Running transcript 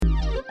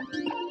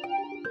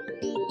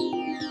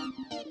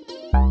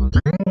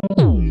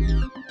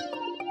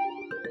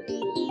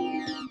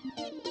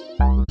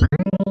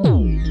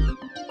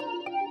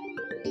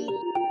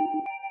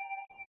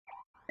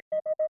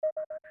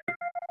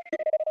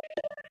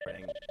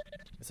like,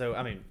 so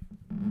I mean,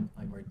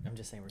 like I'm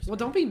just saying we're. Well,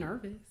 don't be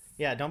nervous.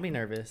 Yeah, don't be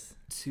nervous.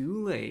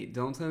 Too late.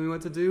 Don't tell me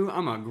what to do.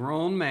 I'm a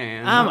grown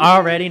man. I'm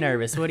already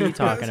nervous. What are you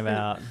talking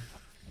about?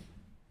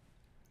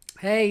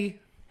 Hey,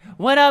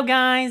 What up,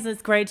 guys?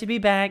 It's great to be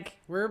back.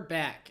 we're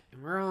back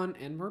and we're on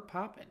and we're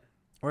popping.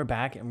 We're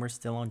back and we're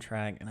still on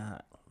track, and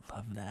I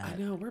love that. I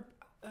know we're.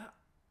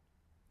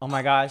 Oh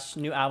my gosh,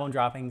 new album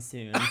dropping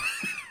soon.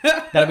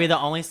 That'll be the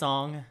only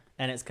song,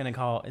 and it's gonna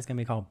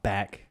be called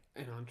Back.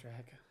 And on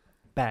track.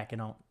 Back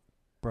and on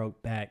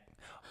broke back.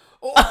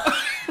 Oh.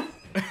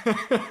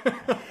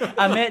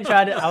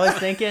 I was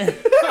thinking.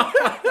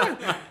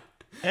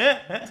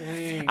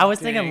 Dang, I was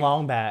thinking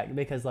long back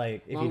because,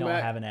 like, if Long you don't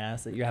back. have an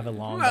ass, you have a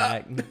long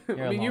back.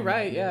 I mean, you're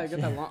right. Yeah, I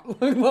got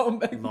that long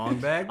back. Long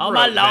back. Oh,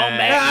 my broke long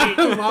back.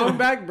 Long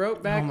back,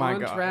 broke back, Oh my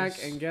on gosh. track,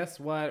 and guess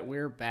what?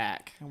 We're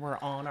back. And we're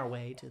on our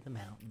way to the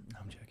mountain. No,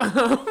 I'm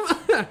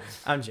joking.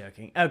 I'm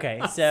joking.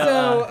 Okay,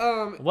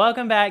 So,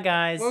 welcome back,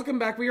 guys. welcome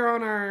back. We are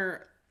on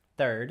our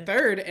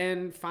Third.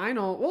 and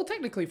final, well,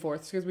 technically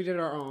fourth, because we did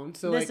our own.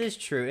 So This like, is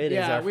true. It is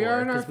yeah, our we are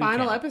in fourth, our 'cause we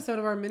final count. episode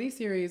of our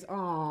mini-series. Aww.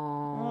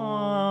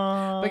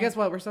 Aww. But guess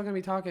what? We're still going to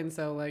be talking,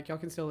 so like y'all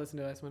can still listen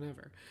to us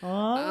whenever.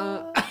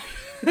 Aww.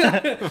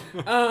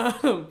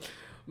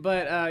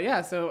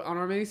 Yeah, so on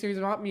our mini-series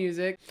about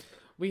music,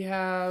 we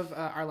have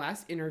our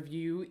last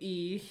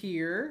interviewee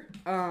here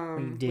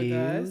with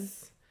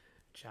us.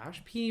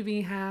 Josh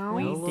Peavyhouse.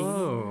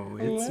 Hello,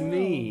 it's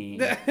me,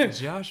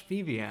 Josh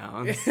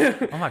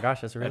Peavyhouse. Oh my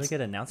gosh, that's a really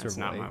good announcer That's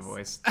voice. not my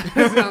voice.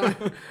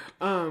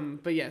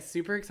 But yes,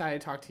 super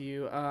excited to talk to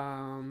you.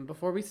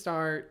 Before we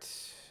start,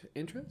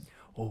 intros?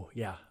 Oh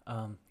yeah.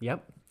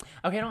 Yep.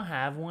 Okay, I don't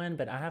have one,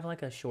 but I have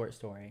like a short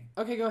story.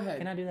 Okay, go ahead.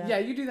 Can I do that? Yeah,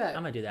 you do that.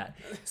 I'm gonna do that.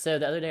 So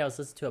the other day I was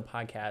listening to a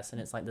podcast,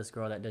 and it's like this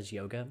girl that does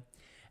yoga,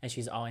 and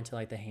she's all into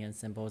like the hand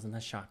symbols and the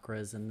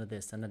chakras and the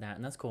this and the that,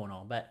 and that's cool and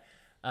all. But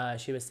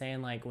she was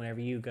saying like whenever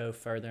you go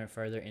further and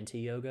further into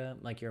yoga,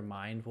 like your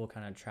mind will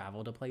kind of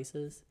travel to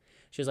places.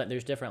 She was like,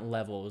 there's different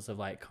levels of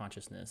like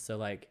consciousness. So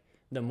like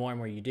the more and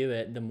more you do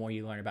it, the more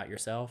you learn about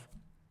yourself.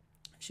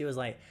 She was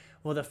like,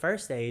 well, the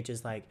first stage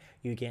is like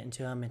you get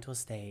into a mental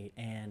state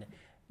and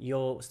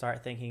you'll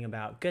start thinking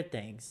about good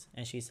things.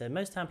 And she said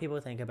most time people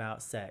think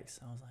about sex.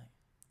 I was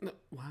like,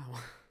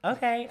 Wow.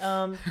 okay,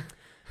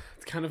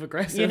 It's kind of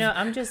aggressive. you know,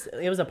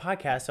 it was a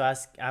podcast, so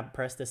I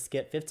pressed the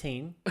skip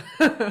 15.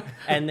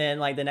 And then,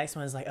 like, the next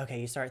one is like, okay,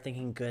 you start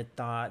thinking good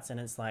thoughts, and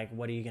it's like,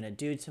 what are you going to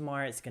do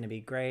tomorrow? It's going to be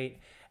great.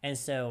 And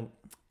so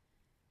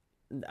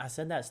I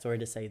said that story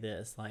to say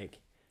this, like,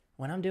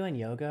 when I'm doing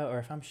yoga or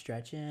if I'm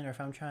stretching or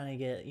if I'm trying to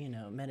get,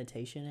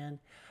 meditation in,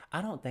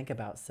 I don't think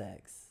about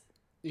sex.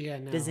 Yeah,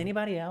 no. Does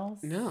anybody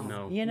else? No.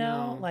 No.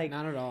 No, like,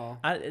 not at all.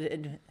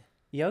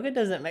 yoga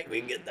doesn't make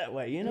me get that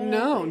way, you know?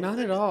 No, not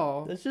at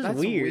all. That's just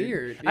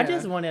weird. I Yeah.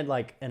 just wanted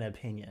like an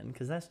opinion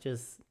because that's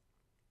just.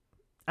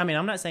 I mean,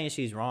 I'm not saying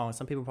she's wrong.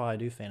 Some people probably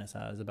do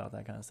fantasize about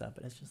that kind of stuff,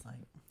 but it's just like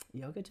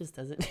yoga just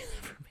doesn't do that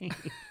for me.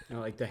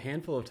 Like the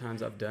handful of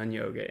times I've done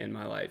yoga in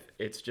my life,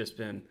 it's just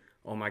been,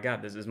 oh my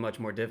God, this is much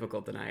more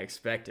difficult than I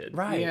expected.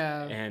 Right.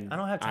 Yeah. And I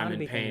don't have time I'm to in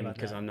be thinking pain about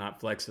because that. I'm not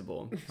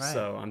flexible. Right.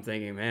 So I'm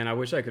thinking, man, I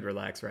wish I could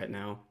relax right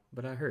now,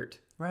 but I hurt.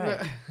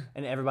 Right.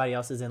 And everybody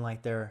else is in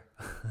like their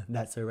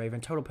that's so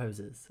Raven total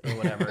poses or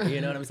whatever.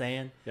 You know what I'm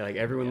saying? Yeah, like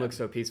everyone looks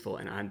so peaceful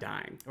and I'm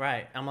dying.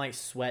 Right. I'm like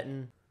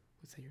sweating.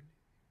 What's that your name?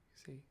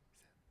 See.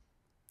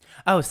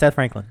 Oh, Seth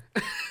Franklin.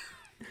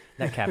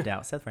 That capped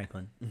out. Seth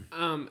Franklin.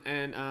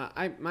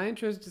 My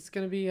intro is just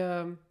gonna be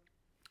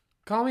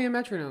call me a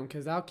metronome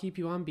because I'll keep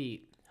you on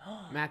beat.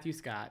 Matthew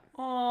Scott.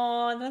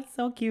 Oh, that's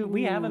so cute.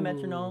 We have a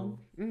metronome.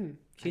 Mm,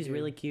 She's I do.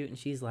 really cute and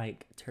she's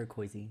like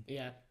turquoisey.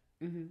 Yeah.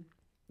 Mm-hmm.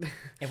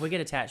 If we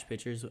get attached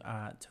pictures,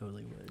 I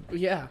totally would.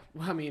 Yeah.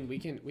 Well, I mean, we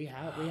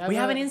have We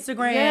have an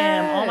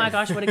Instagram. Oh my Yes.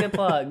 gosh, what a good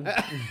plug.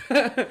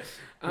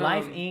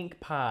 Life Inc.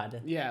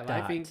 Pod. Yeah,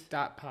 Dot.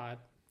 lifeinc.pod.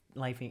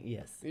 Life Inc.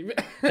 Yes.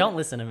 Don't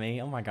listen to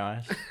me. Oh my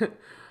gosh.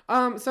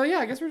 So yeah,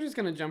 I guess we're just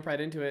gonna jump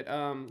right into it.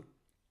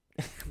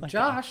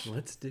 Josh.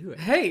 Let's do it.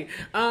 Hey.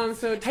 So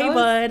Hey, tell us-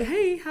 bud.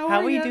 Hey, how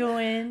How are we you?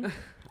 doing?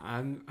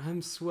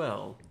 I'm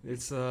swell.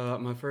 It's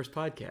my first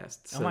podcast,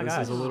 so Oh my this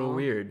is a gosh. little Aw.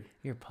 weird.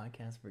 Your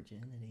podcast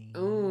virginity.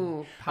 Ooh,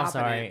 I'm popping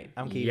sorry. it.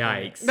 I'm keeping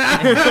Yikes.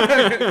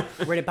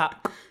 it. Ready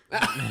pop.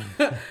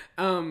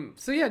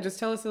 So yeah, just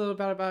tell us a little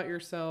bit about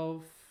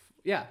yourself.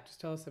 Yeah, just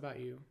tell us about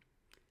you.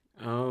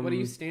 What do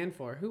you stand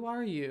for? Who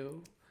are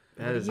you?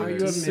 That is Are a you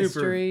a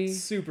mystery?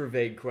 super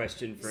vague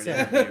question for an So,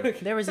 interview.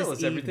 there was Tell this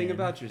us everything evening.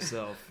 about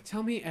yourself.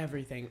 Tell me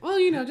everything. Well,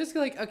 just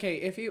like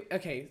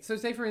so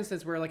say for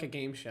instance we're like a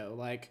game show,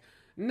 like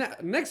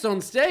next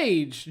on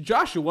stage,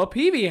 Joshua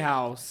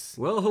Peavyhouse.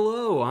 Well,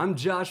 hello, I'm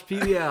Josh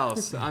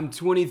Peavyhouse. I'm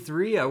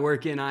 23. I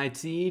work in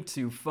IT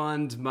to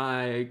fund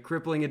my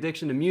crippling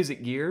addiction to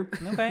music gear,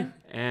 Okay.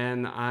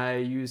 and I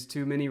use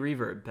too many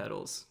reverb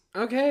pedals.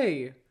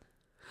 Okay.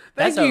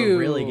 That's Thank a you.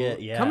 really good-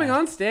 yeah. Coming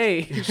on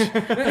stage.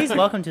 Please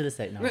welcome to the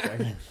state. No, I'm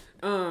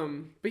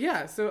sorry. But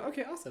yeah, so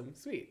okay, awesome,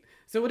 sweet.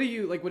 So what do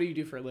you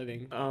do for a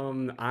living?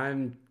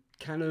 I'm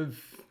kind of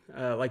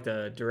like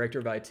the director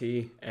of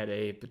IT at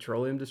a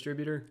petroleum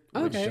distributor.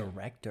 Okay.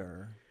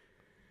 Director.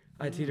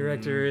 IT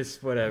director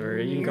is whatever.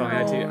 You can call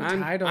me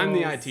IT. I'm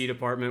the IT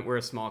department. We're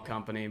a small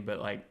company, but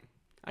like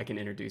I can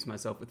introduce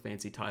myself with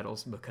fancy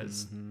titles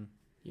because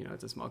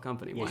it's a small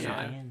company. Why Yes,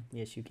 not? you can.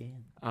 Yes, you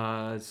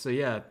can. So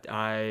yeah,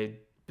 I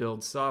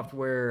build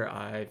software.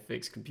 I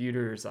fix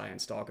computers. I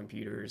install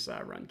computers.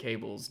 I run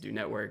cables. Do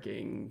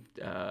networking.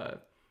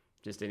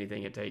 Just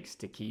anything it takes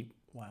to keep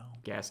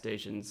gas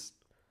stations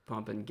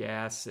pumping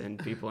gas and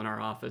people in our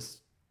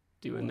office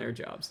doing their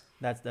jobs.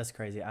 That's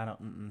crazy. I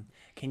don't.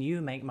 Can you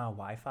make my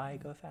Wi-Fi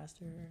go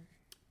faster?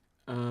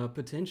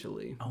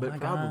 Potentially, Oh but my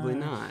probably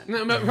gosh. not.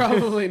 No, but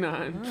probably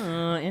not.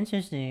 Oh,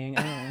 interesting.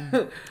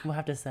 We'll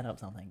have to set up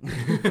something.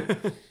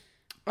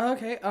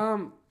 Okay.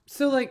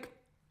 So like,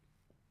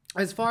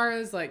 as far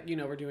as like,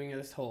 we're doing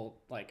this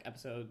whole like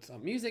episodes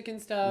on music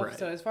and stuff. Right.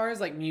 So as far as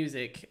like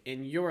music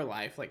in your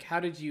life, like how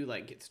did you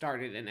like get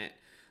started in it?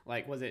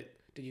 Like,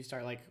 did you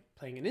start like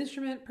playing an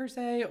instrument per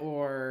se,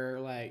 or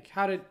like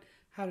how did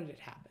it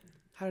happen?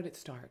 How did it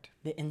start?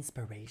 The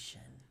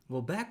inspiration.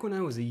 Well, back when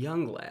I was a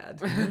young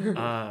lad,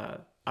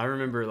 I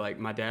remember like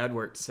my dad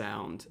worked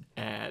sound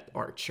at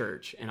our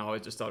church, and I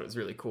always just thought it was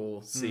really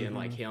cool seeing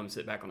like him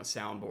sit back on a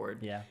soundboard.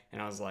 Yeah.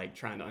 And I was like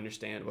trying to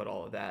understand what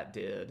all of that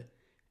did.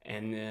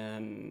 And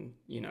then,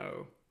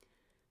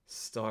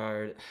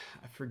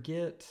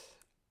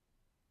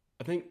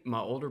 I think my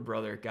older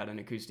brother got an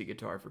acoustic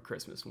guitar for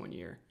Christmas one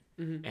year.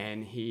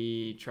 And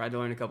he tried to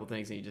learn a couple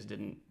things and he just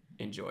didn't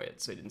enjoy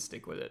it. So he didn't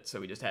stick with it. So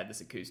we just had this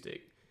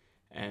acoustic.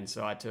 And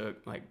so I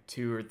took like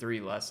 2 or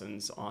 3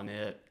 lessons on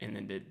it and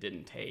then it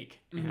didn't take.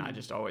 And I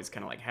just always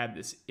kind of like had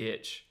this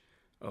itch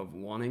of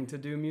wanting to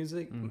do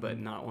music, but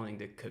not wanting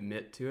to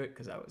commit to it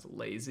because I was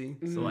lazy.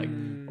 So like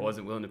I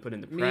wasn't willing to put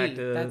into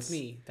practice.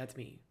 That's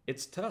me.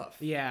 It's tough.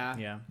 Yeah.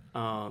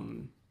 Yeah.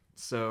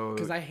 So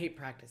Because I hate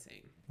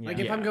practicing. Like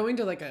Yeah. if I'm going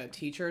to like a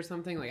teacher or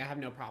something, like I have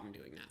no problem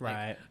doing that.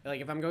 Right. Like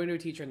if I'm going to a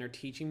teacher and they're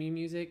teaching me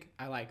music,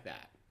 I like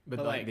that.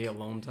 But like the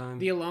alone time?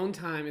 The alone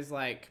time is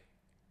like,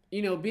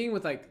 being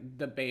with like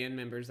the band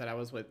members that I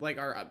was with, like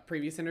our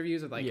previous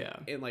interviews with like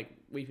in like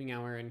Weeping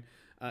Hour and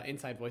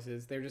Inside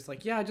Voices, they're just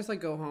like, just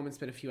like go home and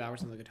spend a few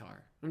hours on the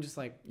guitar. I'm just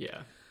like,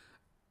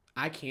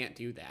 I can't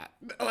do that.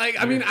 Like,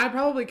 I mean, I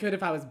probably could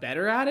if I was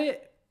better at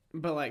it,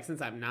 but like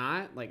since I'm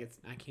not, like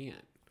I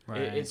can't.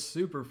 Right. It's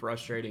super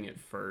frustrating at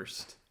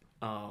first,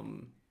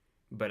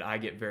 but I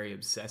get very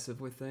obsessive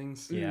with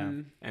things. Yeah.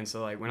 And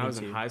so like when I was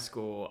in high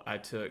school, I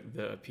took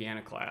the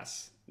piano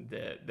class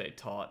that they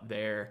taught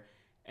there,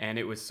 and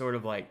it was sort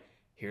of like,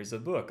 here's a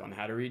book on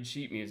how to read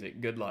sheet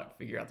music. Good luck.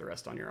 Figure out the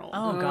rest on your own.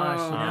 Oh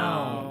gosh,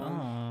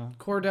 no.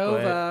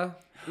 Cordova.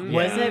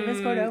 Was it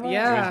Miss Cordova?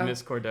 Yeah. It was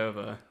Miss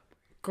Cordova.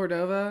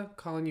 Cordova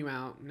calling you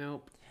out.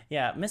 Nope.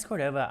 Yeah, Miss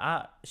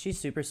Cordova. She's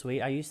super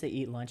sweet. I used to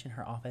eat lunch in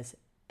her office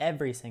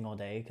every single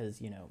day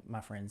because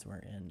my friends were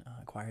in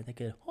choir. They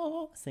could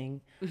sing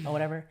or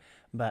whatever.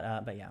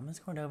 But yeah, Miss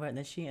Cordova. And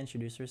then she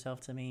introduced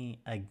herself to me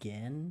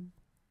again.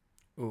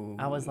 Ooh.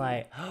 I was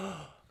like,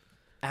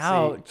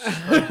 ouch. See,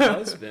 her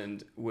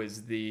husband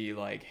was the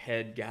like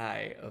head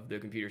guy of the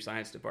computer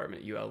science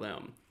department at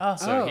ULM.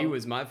 So he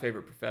was my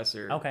favorite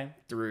professor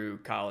through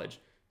college.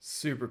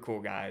 Super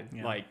cool guy.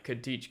 Yeah. Like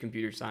could teach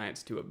computer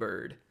science to a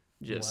bird.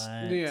 Just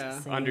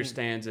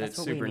understands it.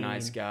 Super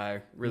nice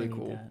guy. Really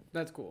cool.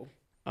 That's cool.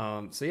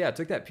 So yeah, I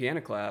took that piano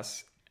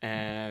class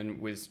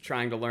and was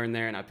trying to learn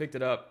there, and I picked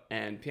it up,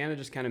 and piano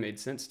just kind of made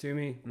sense to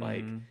me,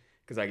 like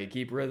because I could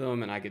keep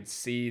rhythm and I could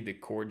see the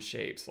chord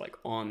shapes like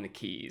on the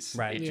keys.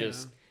 Right.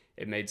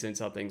 It made sense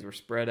how things were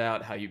spread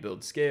out, how you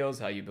build scales,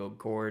 how you build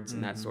chords,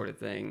 and that sort of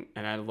thing.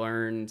 And I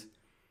learned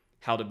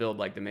how to build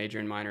like the major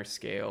and minor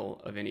scale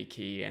of any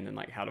key, and then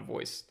like how to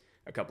voice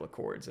a couple of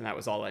chords, and that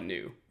was all I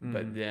knew.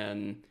 But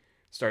then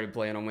started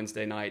playing on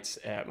Wednesday nights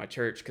at my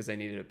church because they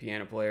needed a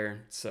piano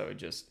player. So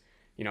just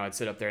I'd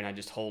sit up there and I'd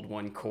just hold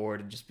one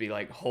chord and just be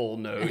like whole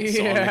notes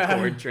on the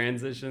chord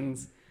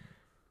transitions.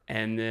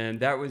 And then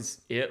that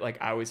was it.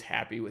 Like I was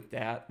happy with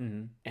that.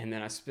 And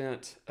then I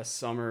spent a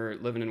summer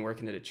living and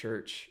working at a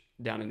church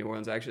down in New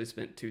Orleans. I actually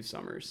spent 2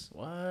 summers.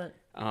 What?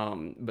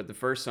 But the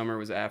first summer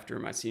was after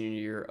my senior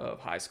year of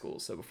high school.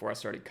 So before I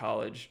started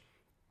college,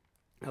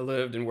 I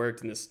lived and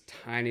worked in this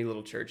tiny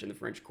little church in the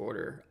French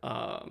Quarter,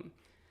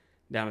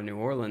 down in New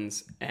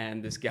Orleans,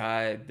 and this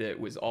guy that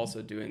was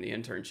also doing the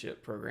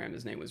internship program,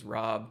 his name was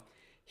Rob.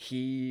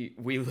 We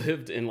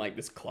lived in like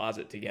this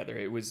closet together.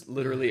 It was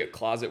literally a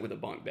closet with a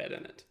bunk bed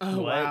in it.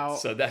 Oh, wow.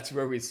 So that's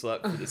where we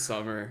slept for the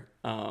summer.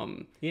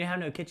 You didn't have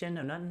no kitchen,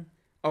 no nothing?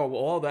 Oh,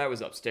 well, all that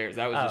was upstairs.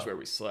 That was just where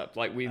we slept.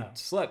 Like we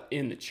slept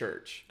in the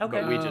church.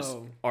 Okay. But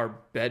our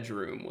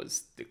bedroom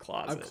was the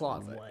closet. A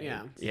closet. What?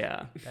 Yeah.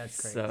 Yeah.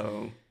 That's crazy.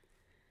 So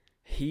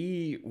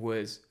he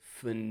was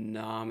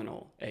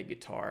phenomenal at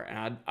guitar,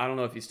 and I don't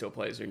know if he still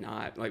plays or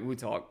not. Like we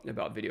talk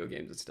about video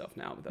games and stuff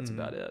now, but that's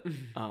about it.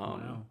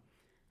 Wow.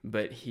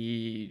 But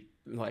he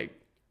like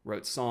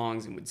wrote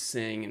songs and would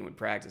sing and would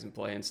practice and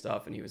play and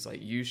stuff, and he was like,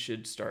 you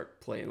should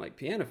start playing like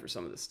piano for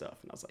some of this stuff.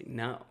 And I was like,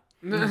 no.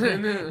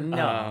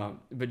 No.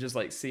 But just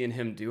like seeing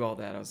him do all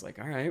that, I was like,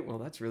 all right, well,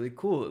 that's really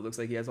cool. It looks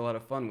like he has a lot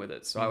of fun with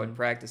it. So I would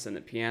practice in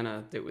the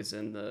piano that was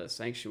in the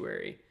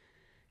sanctuary,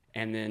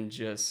 and then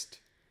just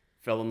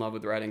fell in love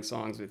with writing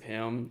songs with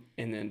him,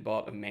 and then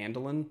bought a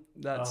mandolin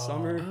that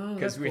summer,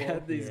 because we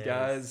had these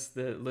guys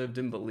that lived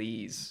in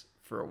Belize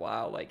for a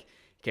while. Like,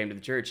 he came to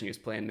the church and he was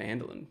playing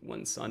mandolin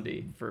one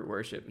Sunday for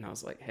worship, and I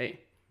was like, hey,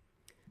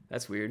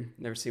 that's weird.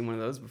 Never seen one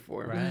of those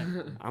before. Right.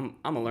 I'm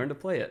gonna learn to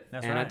play it.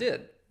 That's and right. I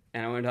did.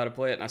 And I learned how to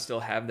play it, and I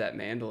still have that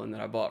mandolin that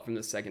I bought from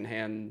the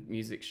secondhand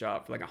music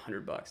shop for like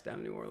 $100 down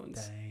in New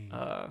Orleans. Dang.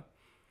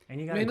 And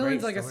you got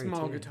Mandolin's a like great a story,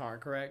 small too. guitar,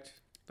 correct?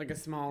 Like a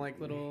small, like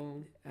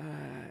little.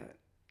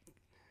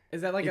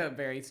 Is that like a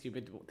very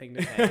stupid thing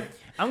to say?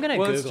 I'm gonna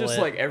Well, Google it's just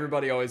it. like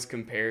everybody always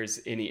compares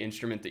any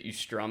instrument that you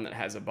strum that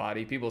has a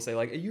body. People say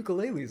like a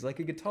ukulele is like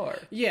a guitar.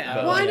 Yeah.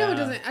 But, Well, I like, know it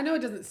doesn't. I know it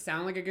doesn't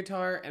sound like a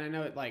guitar, and I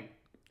know it like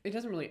it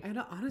doesn't really. It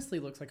honestly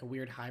looks like a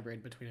weird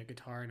hybrid between a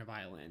guitar and a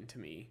violin to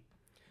me.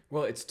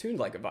 Well, it's tuned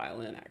like a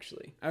violin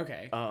actually.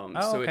 Okay. So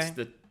okay. it's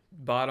the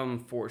bottom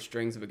 4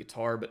 strings of a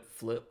guitar but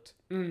flipped.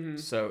 Mm-hmm.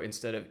 So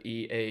instead of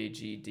E A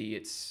G D,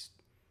 it's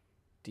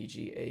D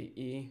G A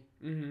E.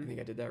 Mm-hmm. I think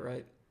I did that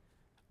right.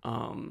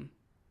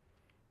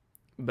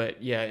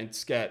 But yeah,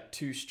 it's got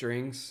 2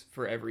 strings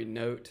for every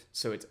note,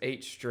 so it's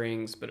 8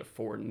 strings but a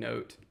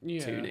 4-note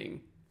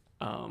tuning.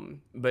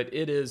 But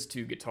it is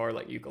to guitar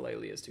like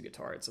ukulele is to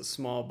guitar. It's a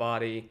small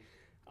body.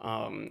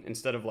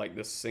 Instead of like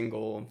the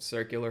single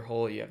circular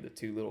hole, you have the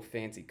 2 little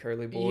fancy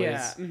curly boys.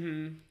 Yeah.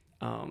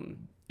 Mm-hmm.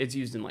 It's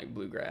used in like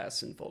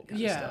bluegrass and folk kind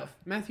of Yeah. stuff.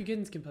 Matthew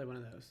Giddens can play one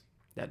of those.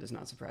 That does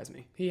not surprise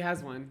me. He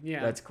has one.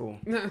 Yeah. That's cool.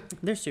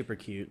 They're super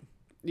cute.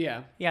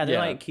 Yeah. Yeah, they're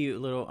Yeah. like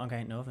cute little.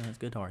 Okay, no offense,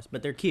 guitars,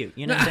 but they're cute.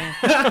 You know what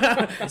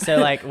I'm saying? So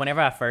like, whenever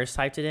I first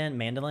typed it in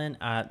mandolin,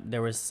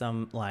 there was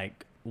some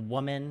like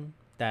woman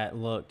that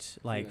looked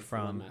like That's the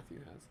one from Matthew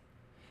has.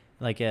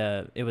 like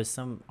it was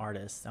some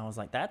artist. I was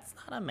like, that's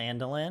not a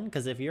mandolin,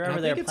 because if you're And over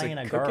I there think it's playing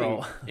a cooking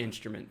girl,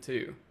 instrument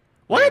too.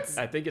 What? Like,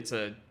 I think it's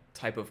a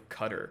type of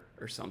cutter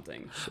or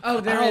something. Oh,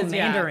 there is.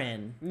 Yeah.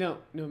 mandarin. No,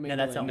 mandolin.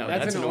 that's a- No,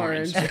 that's an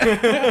orange.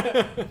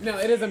 orange. No,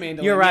 it is a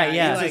mandolin. You're right,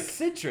 yeah. It's It's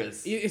like a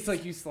citrus. it's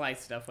like you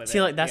slice stuff with it.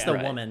 See, like that's Yeah. the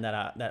Right. woman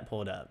that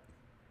pulled up.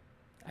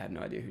 I have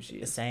no idea who she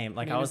The is. same.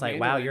 Like Man, I was it's like,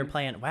 wow, you're mandolin.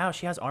 playing. Wow,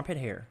 she has armpit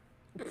hair.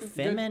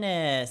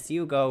 Feminist,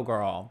 you go,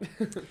 girl.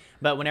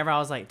 But whenever I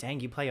was like,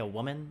 dang, you play a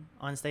woman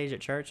on stage at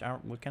church?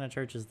 What kind of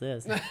church is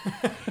this?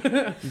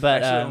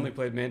 But I only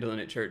played mandolin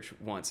at church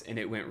once, and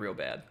it went real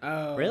bad.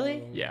 Oh.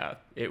 Really? Yeah,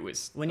 it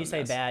was. when you a say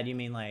mess. bad, you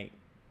mean like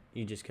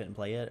you just couldn't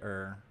play it,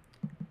 or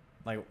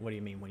like what do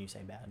you mean when you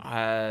say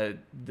bad?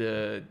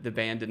 The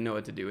band didn't know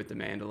what to do with the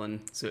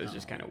mandolin, so it was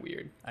just kind of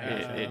weird. I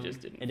It, gotcha. it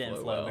just didn't. It didn't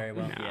flow well. very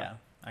well. No. Yeah,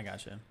 I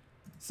gotcha.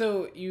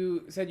 So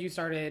you said you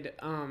started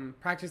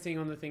practicing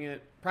on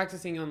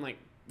practicing on like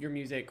your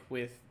music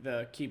with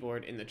the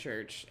keyboard in the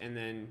church, and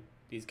then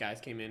these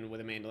guys came in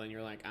with a mandolin.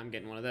 You're like, I'm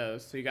getting one of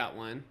those. So you got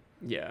one,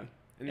 Yeah,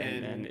 and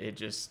and then then it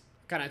just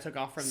kind of took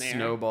off from there.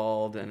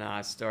 snowballed, and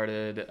I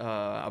started.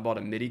 I bought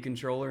a MIDI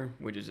controller,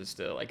 which is just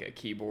like a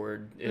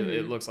keyboard.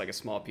 It looks like a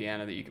small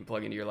piano that you can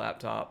plug into your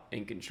laptop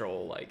and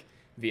control like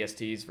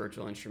VSTs,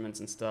 virtual instruments,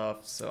 and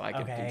stuff. So I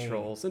could Okay.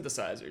 control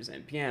synthesizers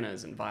and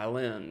pianos and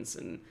violins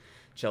and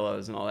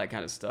cellos and all that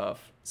kind of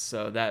stuff.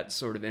 So that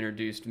sort of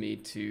introduced me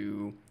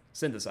to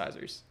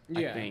synthesizers.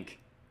 Yeah. I think.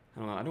 I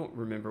don't know. I don't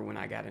remember when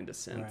I got into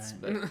synths,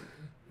 Right. but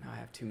now I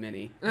have too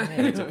many.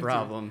 It's a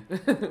problem.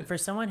 For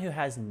someone who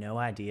has no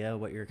idea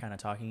what you're kind of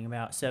talking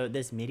about, so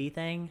this MIDI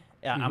thing,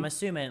 I'm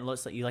assuming it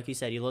looks like you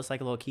said, it looks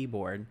like a little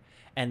keyboard,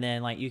 and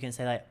then like you can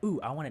say like, ooh,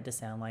 I want it to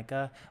sound like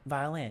a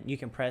violin. You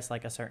can press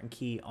like a certain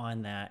key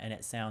on that, and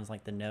it sounds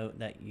like the note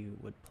that you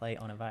would play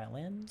on a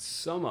violin.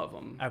 Some of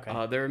them. Okay.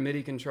 There are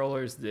MIDI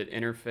controllers that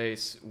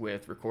interface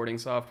with recording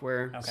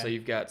software. Okay. So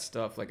you've got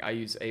stuff like I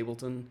use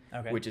Ableton,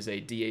 Okay. which is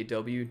a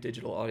DAW,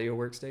 digital audio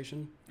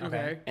workstation.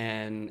 Okay.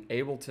 And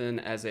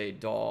Ableton as a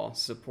DAW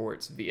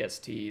supports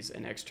VSTs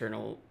and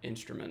external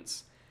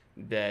instruments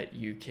that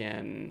you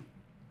can.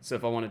 So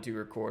if I wanted to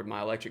record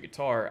my electric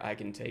guitar, I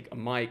can take a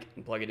mic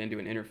and plug it into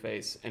an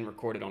interface and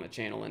record it on a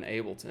channel in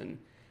Ableton.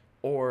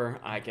 Or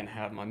I can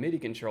have my MIDI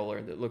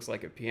controller that looks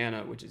like a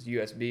piano, which is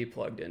USB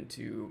plugged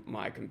into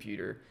my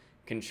computer,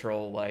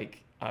 control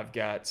like I've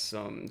got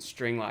some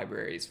string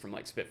libraries from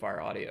like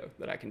Spitfire Audio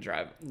that I can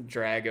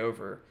drag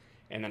over,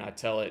 and then I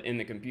tell it in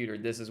the computer,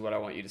 this is what I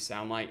want you to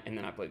sound like, and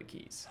then I play the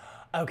keys.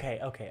 Okay.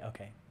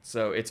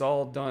 So it's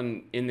all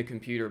done in the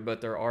computer,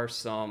 but there are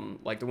some,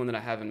 like the one that I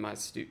have in my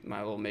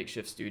little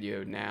makeshift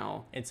studio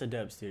now. It's a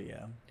dope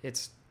studio.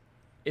 It's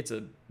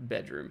a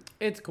bedroom.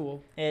 It's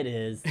cool. It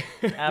is.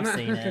 I've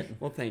seen it.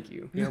 Well, thank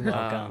you. You're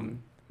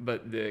welcome.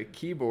 But the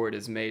keyboard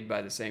is made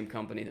by the same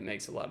company that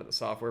makes a lot of the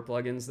software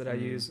plugins that I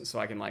use, so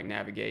I can like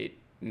navigate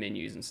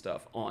menus and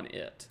stuff on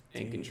it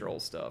and Dude. control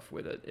stuff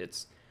with it.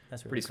 It's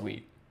That's really pretty cool.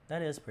 sweet.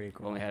 That is pretty I've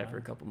cool. only had it for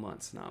a couple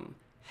months, and I'm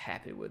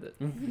happy with it.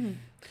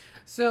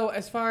 So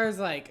as far as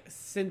like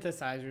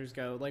synthesizers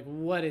go, like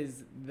what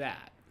is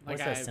that?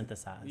 What's a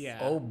synthesize? Yeah.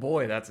 Oh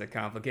boy, that's a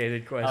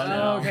complicated question.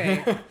 no.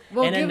 Okay.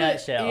 Well, In a give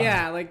nutshell.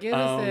 Yeah, like give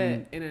us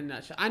it in a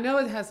nutshell. I know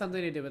it has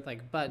something to do with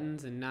like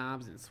buttons and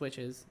knobs and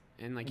switches,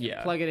 and like you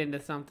plug it into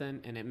something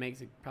and it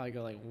makes it probably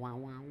go like wow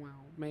wow wow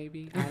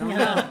maybe. I don't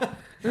know.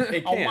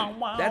 It Oh, can. wow,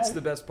 wow. That's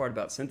the best part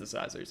about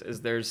synthesizers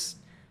is there's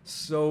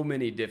so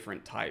many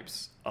different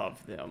types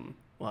of them.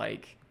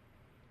 Like,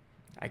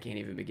 I can't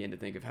even begin to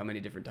think of how many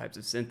different types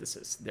of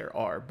synthesis there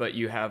are. But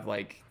you have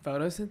like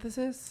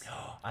Photosynthesis.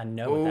 I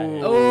know what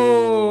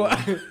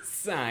that is. Oh,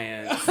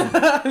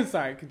 science.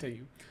 sorry.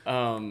 Continue.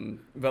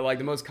 But like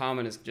the most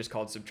common is just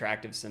called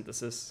subtractive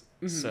synthesis.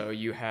 So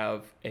you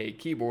have a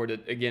keyboard.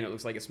 Again, it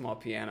looks like a small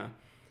piano,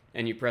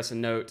 and you press a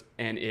note,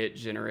 and it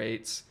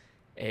generates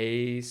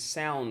a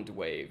sound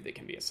wave that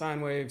can be a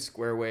sine wave,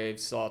 square wave,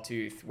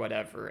 sawtooth,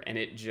 whatever. And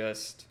it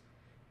just,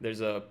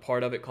 there's a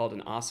part of it called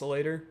an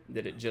oscillator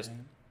that it just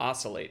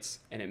oscillates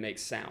and it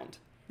makes sound.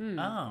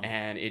 Oh.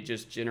 And it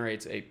just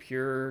generates a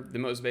pure, the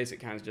most basic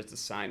kind is just a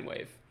sine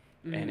wave.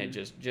 And it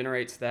just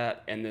generates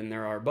that. And then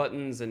there are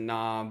buttons and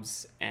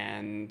knobs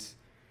and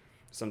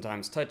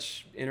sometimes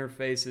touch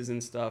interfaces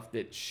and stuff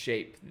that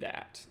shape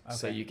that.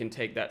 So Okay. you can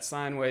take that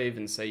sine wave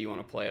and say you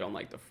want to play it on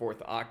like the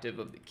 4th octave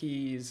of the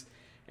keys,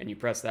 and you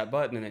press that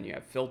button, and then you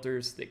have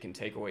filters that can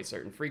take away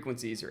certain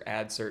frequencies or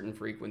add certain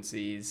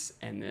frequencies,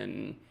 and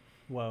then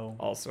Whoa.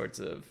 all sorts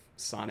of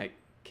sonic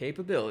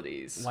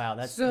capabilities. Wow,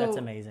 that's So-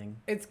 amazing.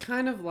 It's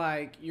kind of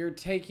like you're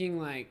taking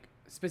like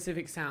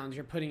specific sounds,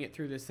 you're putting it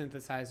through the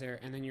synthesizer,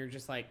 and then you're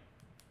just like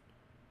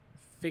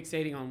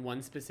fixating on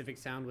one specific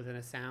sound within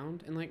a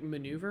sound and like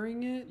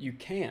maneuvering it. You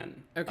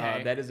can.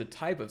 Okay. That is a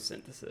type of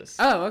synthesis.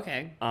 Oh,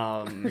 okay.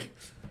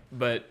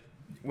 But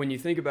when you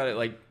think about it,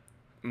 like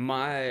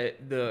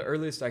the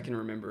earliest I can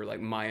remember, like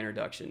my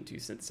introduction to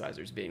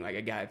synthesizers being like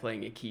a guy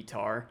playing a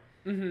guitar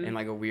in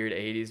like a weird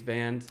 80s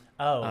band.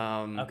 Oh,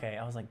 Um, okay.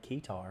 I was like,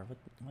 guitar.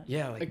 What?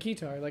 Yeah, A like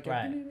guitar, like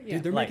Right. yeah.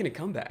 dude, they're Like- making a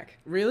comeback.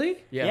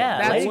 Really? Yeah,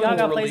 that Lady one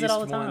Gaga plays it all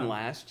the released one time.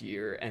 last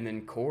year, and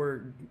then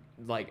Core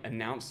like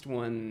announced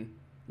one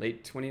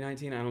late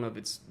 2019. I don't know if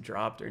it's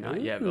dropped or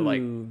not yet, but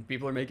like Ooh.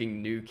 people are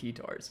making new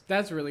guitars.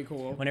 That's really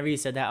cool. Whenever you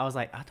said that, I was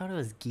like, I thought it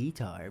was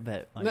guitar,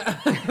 but like,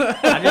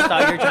 I just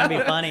thought you were trying to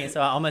be funny,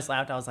 so I almost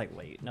laughed. I was like,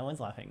 wait, no one's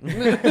laughing.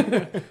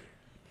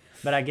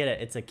 But I get it.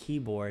 It's a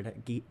keyboard,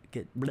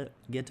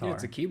 guitar. Yeah,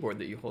 it's a keyboard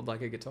that you hold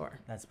like a guitar.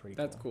 That's pretty.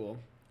 That's cool.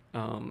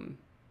 cool.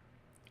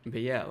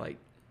 But yeah, like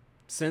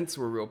synths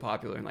were real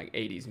popular in like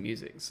 80s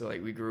music, so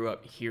like we grew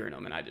up hearing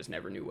them, and I just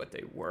never knew what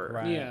they were.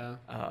 Right. Yeah.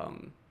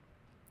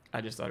 I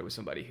just thought it was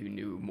somebody who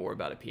knew more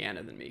about a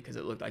piano than me because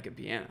it looked like a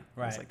piano.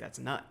 I was Right. like, that's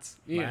nuts.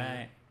 Yeah.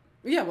 Right.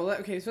 Yeah, well,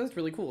 okay, so that's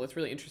really cool. It's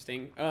really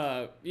interesting.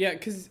 Yeah,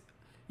 because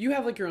you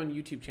have like your own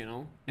YouTube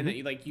channel, and then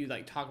you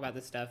talk about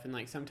this stuff, and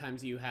like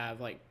sometimes you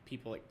have like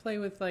people like play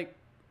with like,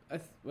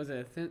 was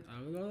it a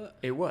synth?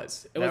 It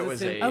was. It That was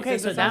was a a synth- Okay,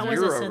 so that was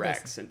a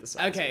Eurorack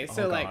synthesizer. Okay,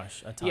 so Oh, like,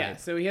 gosh, a yeah, type.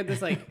 so he had this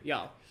like,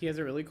 he has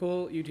a really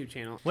cool YouTube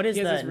channel. What is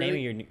He the has this name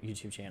really- of your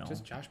YouTube channel?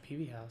 Just Josh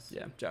Peavyhouse,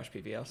 Yeah, Josh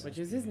Peavy House. which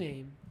is his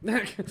name.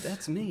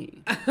 That's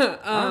me.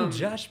 I'm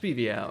Josh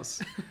Peavy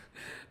House.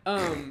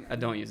 I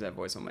don't use that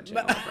voice on my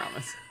channel, I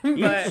promise. You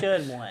but-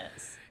 should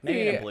once.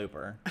 Maybe in a He-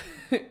 blooper.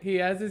 He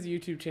has his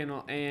YouTube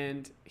channel,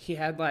 and he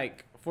had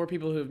like 4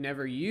 people who've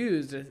never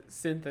used a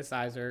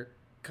synthesizer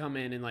come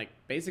in and like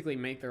basically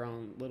make their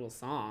own little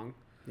song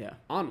Yeah,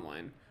 on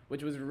one,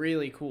 which was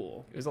really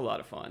cool. it was a lot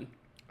of fun.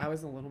 I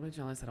was a little bit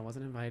jealous that I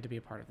wasn't invited to be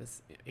a part of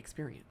this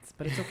experience,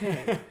 but it's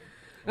okay.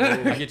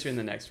 I'll get you in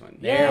the next one.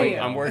 There we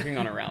I'm go. working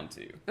on a round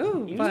 2. Ooh,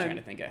 I'm just fun. trying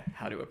to think of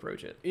how to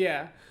approach it.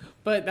 Yeah,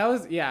 but that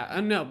was I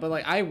don't know, but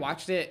like I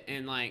watched it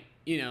and like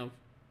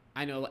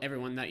I know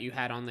everyone that you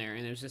had on there,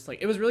 and it was just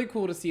like it was really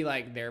cool to see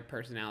like their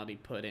personality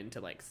put into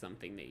like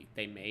something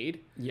they made,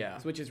 Yeah,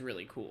 which is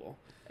really cool.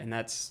 and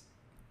that's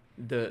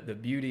the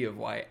beauty of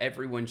why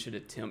everyone should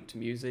attempt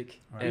music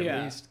Right. at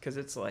Yeah. least, because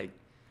it's like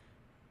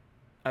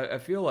I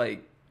feel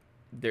like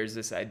there's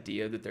this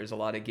idea that there's a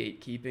lot of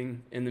gatekeeping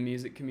in the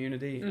music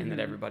community, and that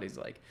everybody's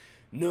like,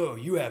 no,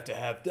 you have to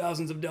have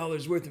thousands of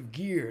dollars worth of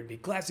gear and be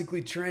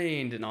classically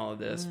trained and all of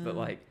this, but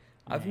like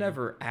I've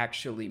never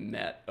actually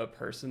met a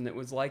person that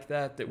was like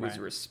that was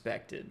Right.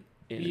 respected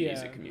in the Yeah.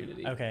 music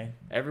community. Okay.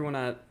 Everyone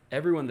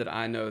that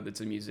I know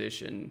that's a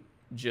musician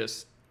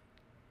just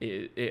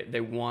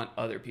they want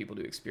other people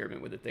to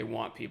experiment with it. They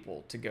want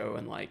people to go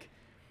and like,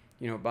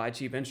 buy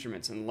cheap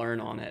instruments and learn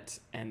on it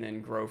and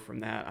then grow from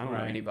that. I don't know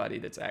Right. anybody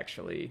that's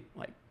actually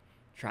like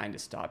trying to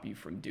stop you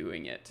from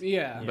doing it.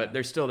 Yeah, But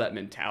there's still that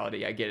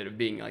mentality, I get it, of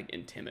being like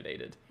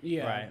intimidated.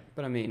 yeah. Right.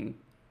 But I mean,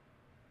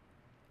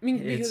 I mean,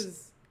 It's-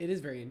 because it is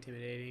very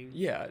intimidating.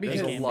 yeah,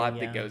 Because- there's a lot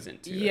Yeah. that goes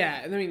into it.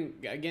 Yeah, and I mean,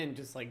 again,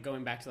 just like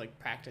going back to like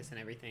practice and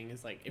everything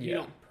is like if you Yeah.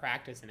 don't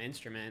practice an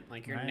instrument,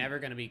 like you're Right. never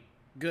gonna be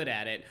good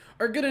at it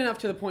or good enough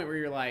to the point where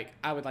you're like,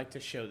 I would like to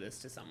show this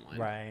to someone.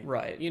 Right.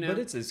 Right. You know? But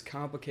it's as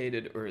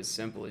complicated or as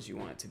simple as you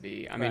want it to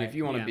be. I mean, Right. if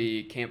you want to Yeah.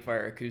 be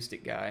campfire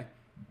acoustic guy,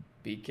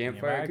 be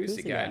campfire Campfire acoustic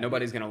acoustic guy. guy.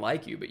 Nobody's going to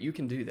like you, but you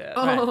can do that.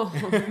 Oh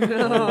no.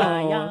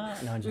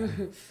 No, I'm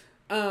joking.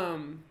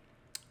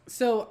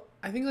 So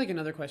I think like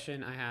another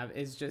question I have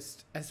is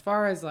just as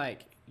far as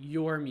like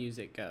your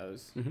music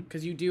goes,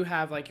 because you do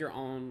have like your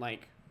own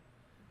like,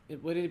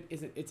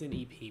 it's an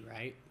EP,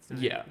 right?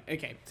 Yeah.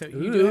 Okay, so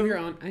you do have your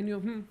own. I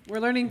knew. We're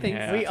learning things.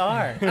 Yeah. We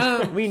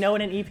are. We know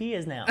what an EP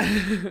is now.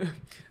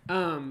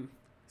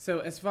 So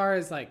as far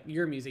as like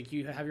your music,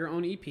 you have your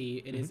own EP.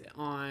 It is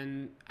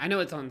on. I know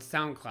it's on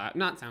SoundCloud,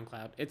 not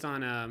SoundCloud. It's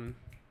on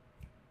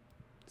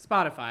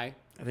Spotify.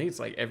 I think it's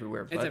like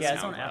everywhere but It's Yeah, SoundCloud.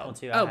 it's on Apple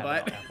too. Oh,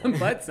 but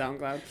but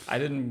SoundCloud. I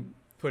didn't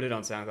put it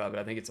on SoundCloud, but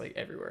I think it's like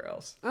everywhere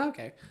else.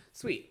 Okay,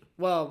 sweet.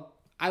 Well,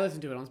 I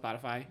listen to it on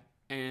Spotify,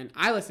 and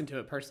I listen to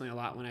it personally a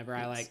lot whenever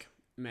I like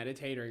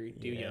meditate or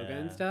do yoga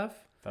and stuff.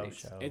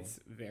 It's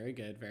very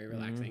good, very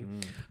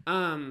relaxing.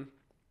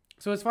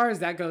 So as far as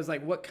that goes,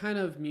 like, what kind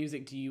of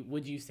music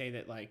would you say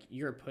that like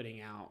you're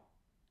putting out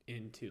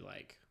into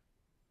like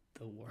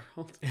the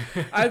world?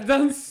 I've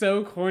done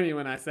so corny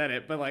when I said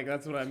it, but like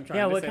that's what I'm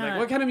trying to say. Like,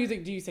 what kind of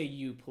music do you say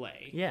you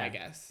play? Yeah, I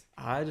guess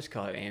I just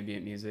call it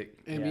ambient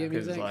music. Ambient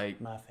music,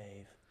 like my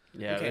fave.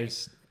 Yeah, Okay.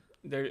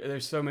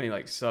 there's so many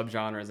like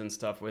subgenres and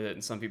stuff with it,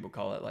 and some people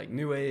call it like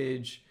new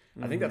age.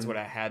 I think that's what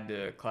I had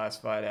to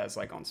classify it as,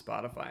 like on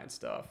Spotify and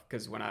stuff,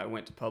 because when I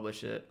went to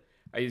publish it,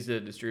 I used a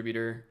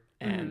distributor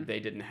and they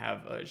didn't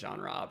have a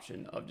genre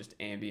option of just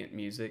ambient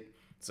music,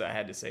 so I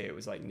had to say it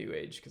was like new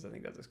age because I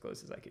think that's as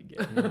close as I could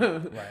get.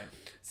 Right.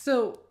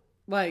 So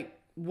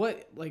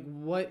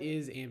what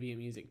is ambient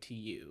music to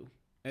you,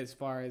 as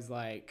far as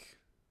like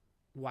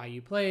why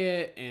you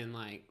play it and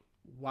like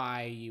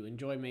why you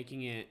enjoy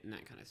making it and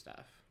that kind of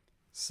stuff?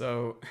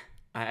 So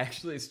I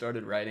actually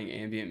started writing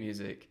ambient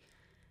music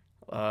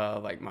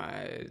like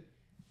my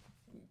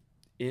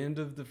end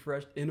of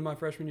my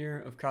freshman year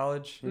of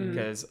college,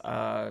 because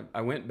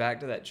I went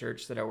back to that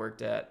church that I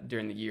worked at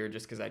during the year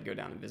just because I'd go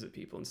down and visit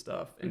people and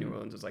stuff, and New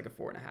Orleans was like a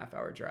 4.5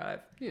 hour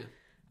drive.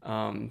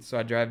 So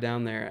I drive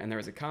down there, and there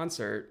was a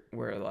concert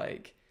where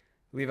like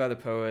Levi the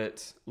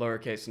Poet,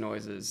 Lowercase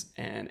Noises,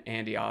 and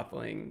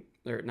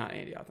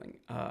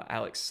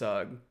Alex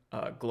Sugg,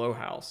 Glow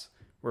House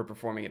were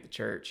performing at the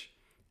church,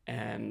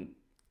 and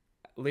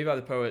Levi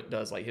the Poet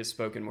does like his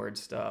spoken word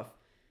stuff,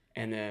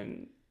 and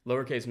then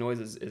Lowercase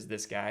Noises is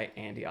this guy,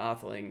 Andy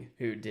Othling,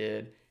 who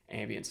did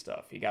ambient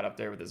stuff. He got up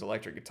there with his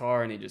electric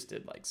guitar and he just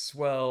did like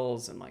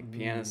swells and like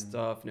piano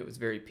stuff, and it was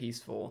very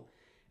peaceful.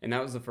 And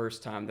that was the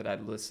first time that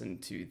I'd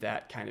listened to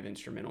that kind of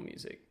instrumental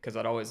music, because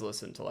I'd always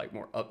listened to like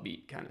more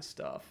upbeat kind of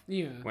stuff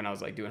when I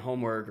was like doing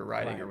homework or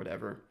writing or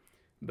whatever.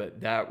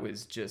 But that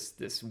was just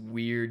this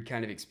weird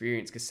kind of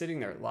experience, because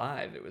sitting there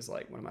live, it was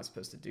like, what am I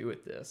supposed to do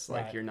with this?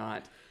 Like, you're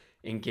not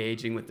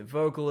engaging with the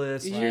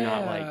vocalist, you're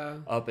not like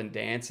up and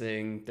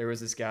dancing. There was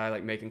this guy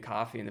like making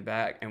coffee in the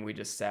back, and we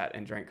just sat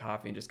and drank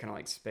coffee and just kind of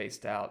like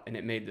spaced out, and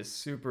it made this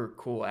super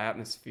cool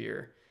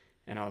atmosphere.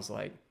 And I was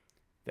like,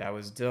 that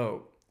was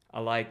dope.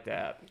 I like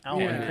that. I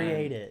want to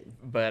create it.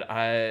 But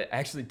I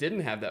actually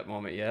didn't have that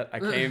moment yet. I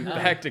came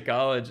back to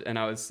college, and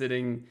I was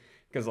sitting,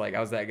 because like I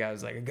was that guy who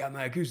was like, I got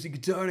my acoustic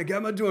guitar and I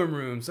got my dorm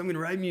room, so I'm gonna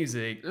write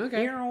music.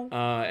 Okay.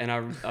 And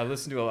I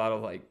listened to a lot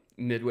of like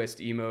Midwest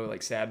emo,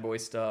 like sad boy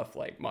stuff,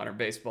 like Modern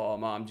Baseball,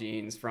 Mom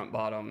Jeans, Front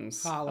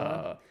Bottoms,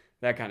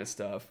 that kind of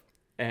stuff.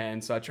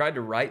 And so I tried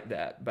to write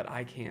that, but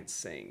I can't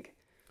sing.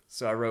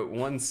 So I wrote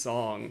one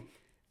song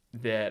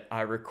that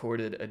I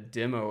recorded a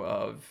demo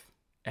of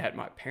at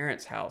my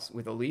parents' house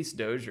with Elise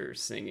Dozier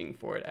singing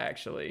for it,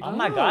 actually. Oh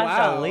my gosh,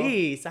 wow.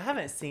 Elise. I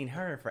haven't seen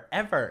her in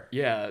forever.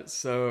 Yeah,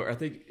 so I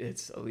think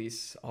it's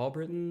Elise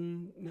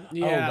Albritton.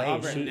 Yeah, oh, wait,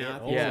 Albritton now.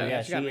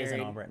 she got is an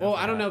married. Albritton. Well,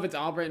 I don't know if it's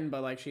Albritton,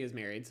 but like she is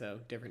married, so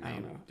different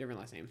name, different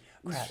last name.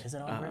 Crap, is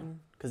it Albritton?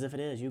 Because if it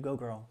is, you go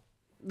girl.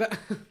 I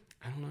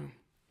don't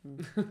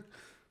know.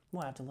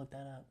 We'll have to look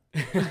that up. I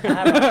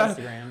have her on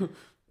Instagram.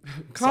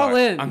 Call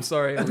in. I'm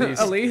sorry,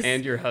 Elise, Elise.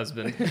 and your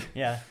husband.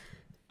 Yeah.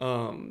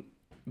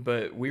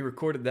 But we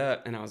recorded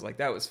that, and I was like,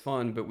 that was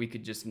fun, but we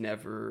could just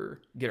never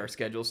get our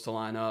schedules to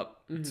line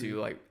up to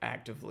like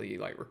actively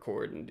like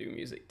record and do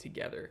music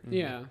together.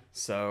 Yeah.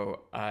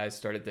 So I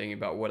started thinking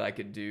about what I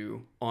could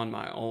do on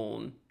my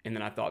own, and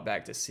then I thought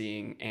back to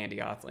seeing Andy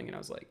Othling, and I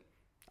was like,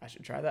 I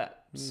should try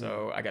that.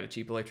 So I got a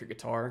cheap electric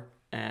guitar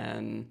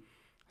and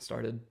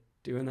started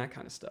doing that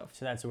kind of stuff.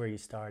 So that's where you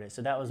started.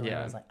 So that was when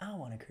I was like, I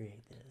want to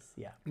create this.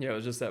 Yeah. Yeah, it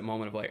was just that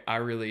moment of like, I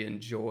really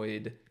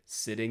enjoyed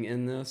sitting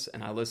in this,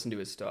 and I listened to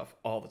his stuff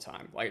all the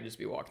time. Like, I'd just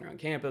be walking around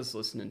campus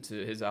listening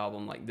to his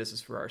album, like This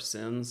Is For Our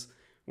Sins,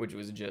 which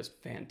was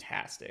just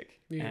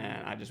fantastic.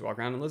 And I just walk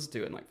around and listen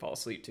to it and like fall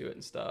asleep to it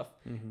and stuff.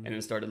 And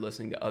then started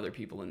listening to other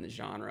people in the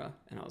genre,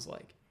 and I was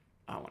like,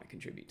 I want to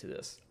contribute to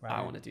this. Right.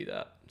 I want to do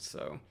that.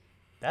 So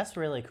That's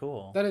really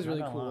cool. That is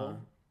really cool.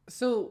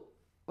 So,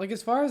 like,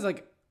 as far as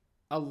like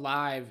a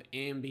live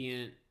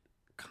ambient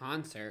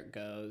concert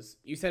goes,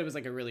 you said it was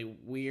like a really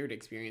weird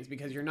experience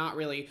because you're not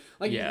really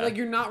like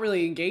you're not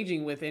really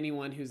engaging with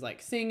anyone who's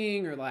like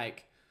singing or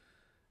like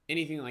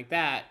anything like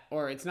that,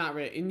 or it's not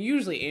really. And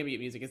usually ambient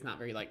music is not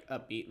very like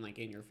upbeat and like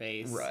in your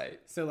face, right.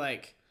 So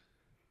like,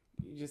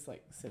 you just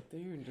like sit there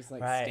and just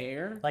like Right.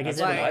 stare. Like, is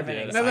That's it what I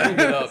riveting? did. I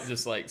ended up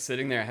just like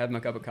sitting there. I had my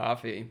cup of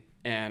coffee,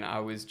 and I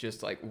was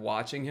just like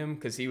watching him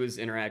because he was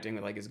interacting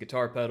with like his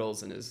guitar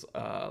pedals and his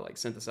like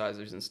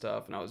synthesizers and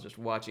stuff, and I was just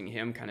watching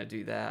him kind of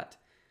do that,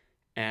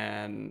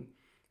 and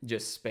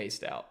just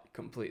spaced out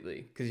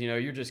completely because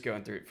you're just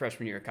going through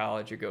freshman year of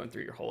college. You're going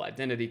through your whole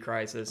identity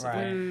crisis.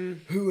 Right.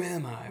 Like, who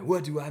am I?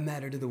 What do I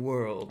matter to the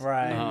world?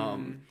 Right.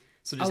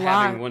 So just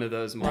having one of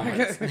those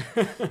moments.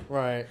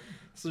 Right.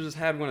 So just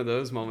had one of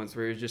those moments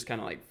where you're just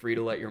kind of like free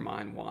to let your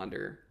mind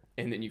wander.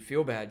 And then you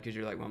feel bad because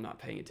you're like, well, I'm not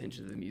paying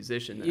attention to the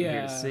musician that I'm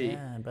here to see.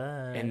 Yeah, but...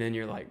 And then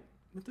you're like,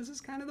 but this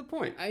is kind of the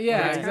point.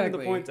 Yeah, it's exactly. kind of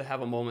the point to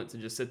have a moment to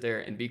just sit there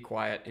and be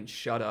quiet and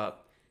shut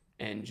up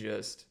and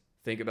just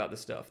think about the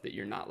stuff that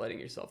you're not letting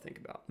yourself think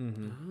about.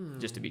 Mm-hmm.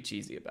 Just to be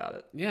cheesy about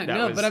it. Yeah,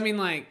 no, but I mean,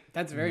 like,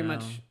 that's very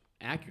much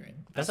accurate.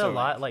 That's a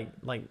lot, like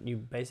you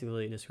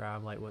basically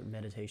describe like what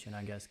meditation,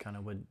 I guess, kind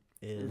of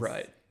is.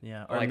 Right.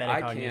 Yeah. Or like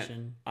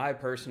metacognition. I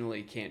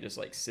personally can't just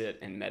like sit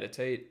and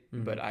meditate,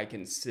 but I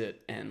can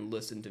sit and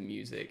listen to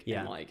music.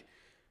 Yeah. And like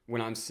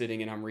when I'm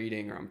sitting and I'm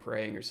reading or I'm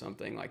praying or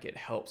something, like it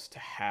helps to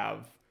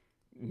have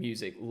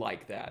music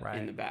like that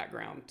in the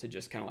background to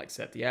just kind of like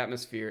set the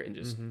atmosphere and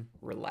just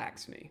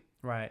relax me.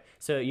 Right.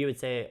 So you would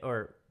say,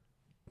 or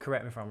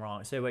correct me if I'm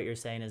wrong. So what you're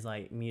saying is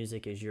like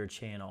music is your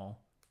channel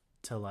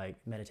to like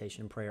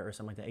meditation, prayer, or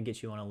something like that. It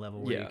gets you on a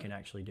level where you can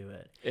actually do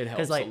it. It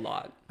helps like, a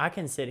lot. I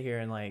can sit here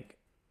and like,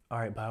 all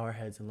right, bow our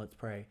heads and let's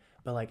pray.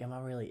 But like, am I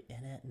really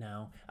in it?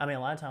 No. I mean, a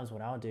lot of times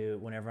what I'll do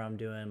whenever I'm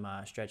doing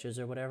my stretches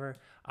or whatever,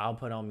 I'll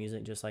put on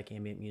music, just like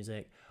ambient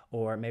music,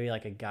 or maybe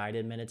like a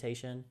guided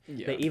meditation.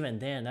 Yeah. But even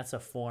then, that's a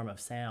form of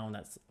sound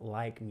that's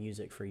like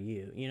music for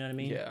you. You know what I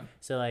mean? Yeah.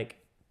 So like,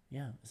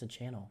 yeah, it's a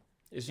channel.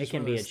 It's just it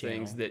can one of be those a channel.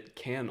 things that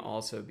can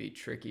also be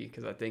tricky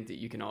because I think that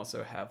you can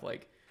also have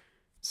like,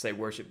 say,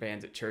 worship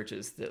bands at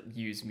churches that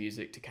use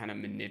music to kind of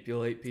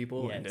manipulate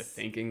people into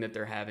thinking that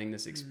they're having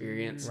this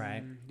experience.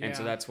 Right. And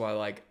so that's why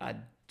like I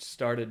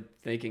started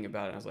thinking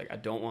about it. I was like, I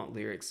don't want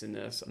lyrics in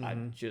this. I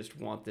just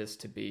want this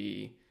to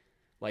be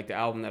like the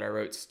album that I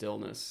wrote,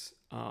 Stillness,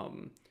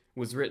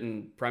 was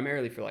written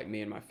primarily for like me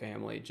and my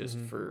family, just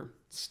for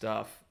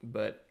stuff.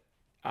 But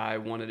I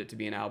wanted it to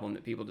be an album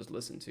that people just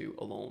listen to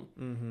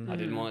alone. I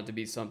didn't want it to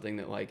be something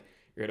that like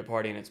you're at a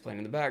party and it's playing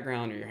in the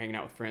background, or you're hanging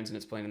out with friends and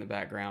it's playing in the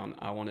background.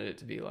 I wanted it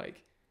to be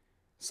like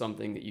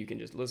something that you can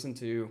just listen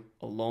to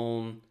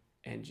alone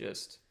and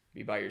just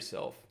be by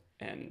yourself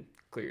and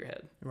clear your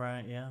head.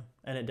 Right. Yeah.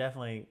 And it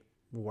definitely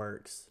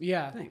works.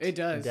 Yeah, Thanks. it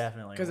does.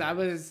 Definitely. Because I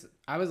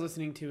was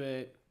listening to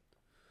it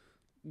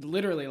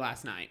literally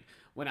last night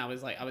when I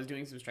was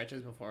doing some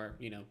stretches before,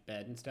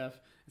 bed and stuff.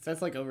 So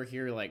that's like over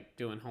here, like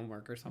doing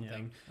homework or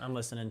something. Yeah. I'm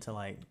listening to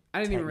like. I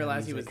didn't even techno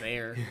realize music. he was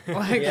there.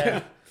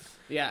 Like,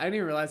 Yeah. I didn't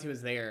even realize he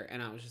was there,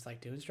 and I was just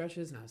like doing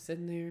stretches, and I was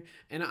sitting there,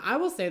 and I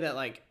will say that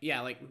like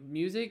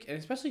music, and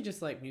especially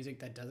just like music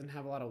that doesn't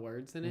have a lot of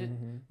words in it,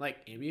 like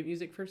ambient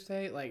music per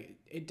se, like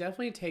it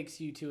definitely takes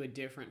you to a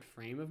different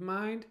frame of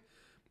mind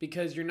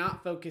because you're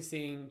not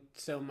focusing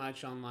so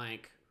much on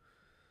like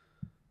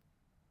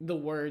the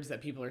words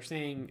that people are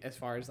saying as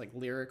far as like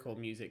lyrical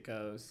music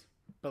goes,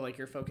 but like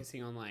you're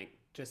focusing on like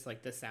just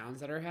like the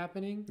sounds that are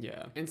happening.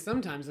 Yeah. And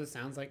sometimes those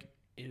sounds like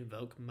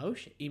invoke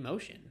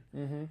emotion.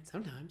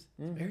 Sometimes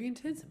it's very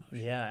intense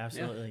emotion. Yeah,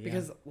 absolutely. Yeah.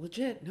 Because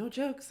legit, no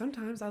joke,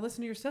 sometimes I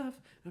listen to your stuff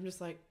and I'm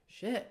just like,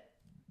 shit.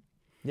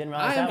 Didn't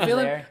realize that was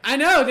there. I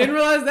know, didn't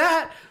realize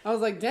that. I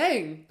was like,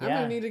 dang, I'm Yeah.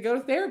 gonna need to go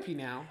to therapy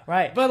now.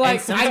 Right. But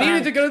like, And I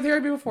needed to go to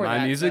therapy before that.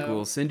 My music so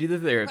will send you to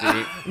therapy.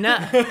 No,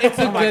 It's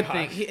a Oh my good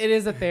gosh. thing. It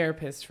is a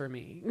therapist for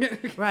me.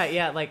 Right.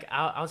 Yeah. Like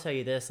I'll tell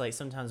you this. Like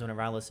sometimes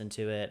whenever I listen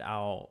to it,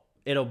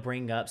 it'll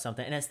bring up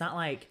something, and it's not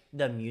like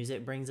the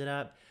music brings it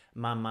up.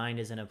 My mind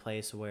is in a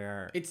place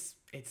where It's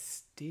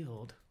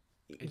stilled.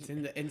 It's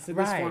in this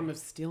Right. form of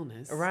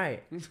stillness.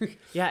 right.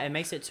 Yeah, it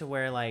makes it to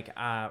where like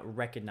I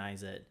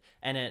recognize it,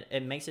 and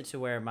it makes it to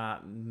where my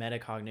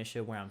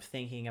metacognition, where I'm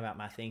thinking about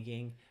my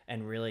thinking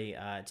and really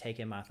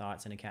taking my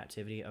thoughts into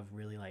captivity of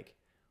really like,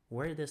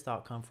 where did this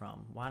thought come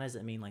from? Why does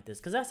it mean like this?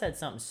 Because I said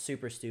something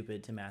super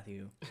stupid to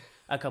Matthew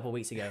a couple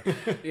weeks ago.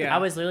 Yeah. I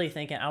was literally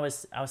thinking, I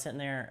was sitting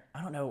there.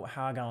 I don't know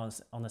how I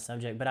got on the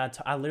subject,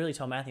 but I literally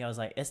told Matthew, I was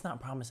like, it's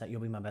not promised that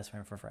you'll be my best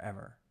friend for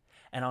forever.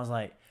 And I was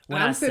like,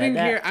 when I'm I sitting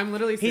said that, here. I'm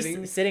literally he's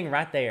sitting, sitting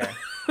right there,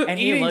 and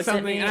he eating looks at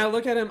something, me, and I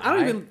look at him. I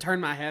don't I- even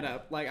turn my head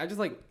up. Like I just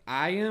like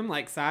I am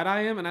like side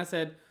eye him, and I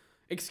said,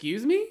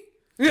 "Excuse me."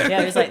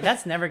 yeah, it's like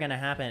that's never gonna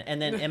happen.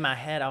 And then in my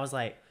head, I was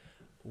like,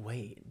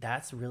 wait,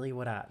 that's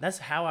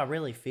how I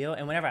really feel.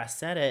 And whenever I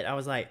said it, I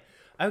was like,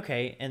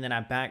 okay. And then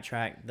I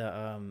backtracked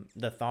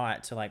the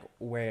thought to like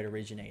where it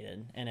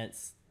originated, and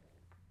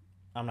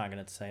I'm not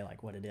gonna say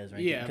like what it is or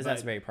anything because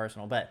that's very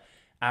personal, but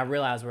I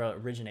realized where it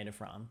originated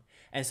from.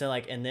 And so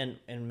like, and then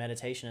in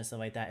meditation and stuff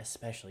like that,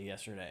 especially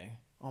yesterday,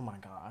 oh my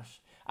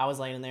gosh, I was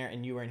laying in there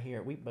and you were in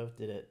here. We both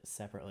did it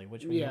separately,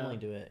 which we normally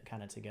do it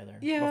kind of together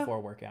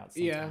before workouts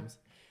sometimes.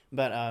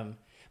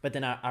 But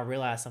then I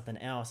realized something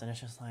else, and it's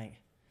just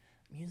like,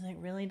 music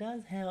really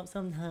does help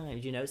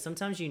sometimes.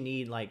 Sometimes you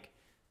need like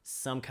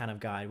some kind of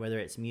guide, whether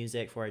it's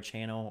music for a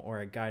channel or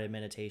a guided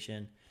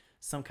meditation,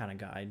 some kind of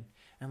guide. And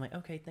I'm like,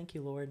 okay, thank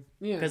you, Lord.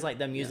 Yeah. Because like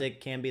the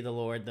music can be the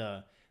Lord,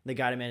 the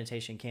guided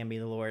meditation can be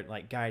the Lord,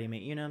 like guiding me.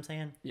 You know what I'm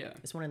saying? Yeah.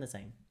 It's one and the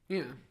same.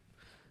 Yeah.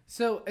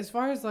 So as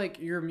far as like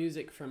your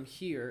music from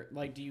here,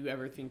 like do you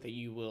ever think that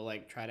you will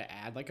like try to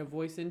add like a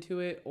voice into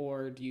it,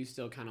 or do you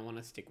still kind of want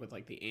to stick with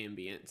like the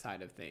ambient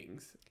side of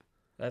things?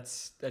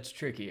 That's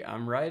tricky.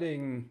 I'm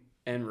writing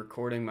and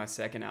recording my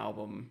second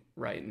album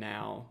right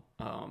now.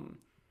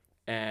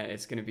 And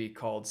it's going to be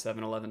called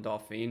 711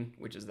 Dauphine,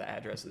 which is the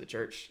address of the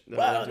church that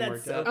I lived and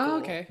worked at. Oh,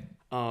 okay.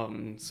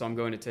 So I'm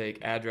going to take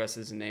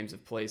addresses and names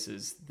of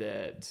places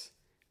that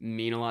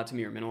mean a lot to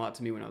me or meant a lot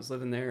to me when I was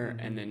living there,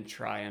 and then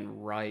try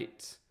and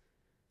write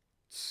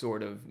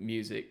sort of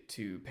music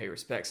to pay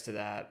respects to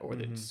that, or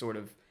that sort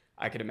of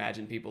I could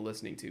imagine people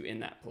listening to in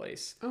that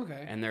place.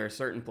 Okay. And there are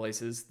certain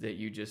places that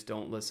you just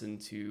don't listen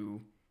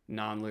to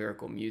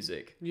non-lyrical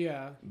music.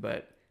 Yeah.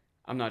 But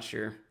I'm not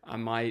sure. I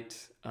might,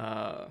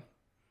 I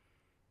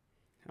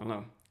don't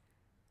know.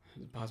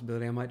 There's a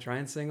possibility I might try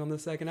and sing on the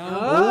second album.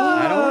 Oh,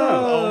 I don't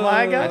know. Oh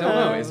my God. I don't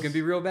know. It's gonna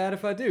be real bad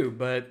if I do,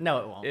 but No,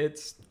 it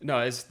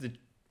won't.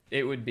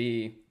 It would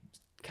be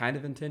kind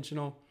of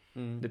intentional,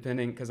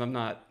 depending, because I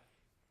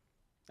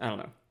don't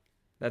know.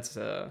 That's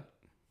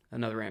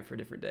another rant for a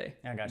different day.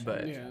 I got you.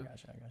 But I Yeah.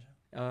 got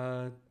you.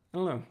 I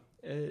don't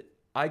know.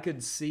 I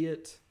could see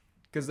it,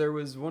 because there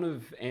was one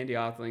of Andy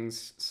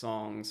Othling's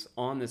songs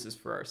on This Is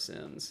For Our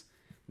Sins.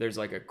 There's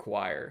like a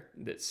choir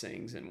that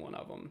sings in one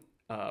of them,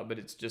 but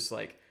it's just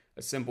like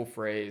a simple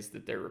phrase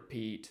that they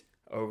repeat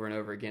over and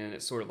over again, and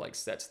it sort of like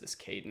sets this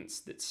cadence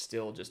that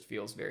still just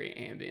feels very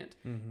ambient.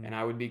 And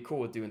I would be cool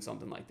with doing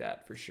something like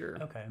that for sure.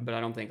 Okay. But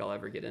I don't think I'll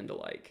ever get into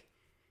like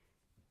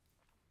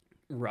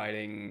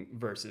writing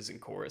verses and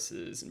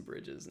choruses and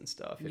bridges and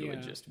stuff. It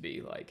would just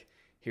be like,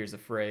 here's a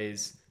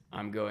phrase,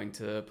 I'm going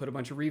to put a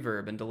bunch of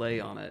reverb and delay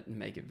on it and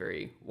make it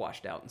very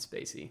washed out and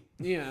spacey.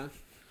 Yeah.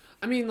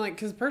 I mean, like,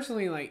 because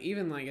personally, like,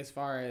 even, like, as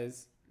far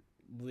as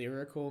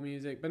lyrical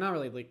music, but not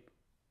really, like,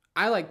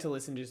 I like to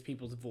listen to just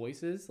people's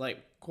voices,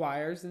 like,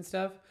 choirs and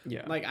stuff.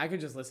 Yeah. Like, I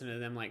could just listen to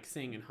them, like,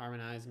 sing and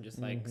harmonize and just,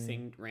 like,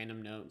 sing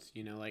random notes,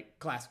 you know, like,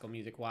 classical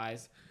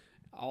music-wise,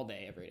 all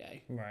day, every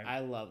day. Right. I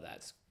love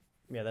that.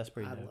 Yeah, that's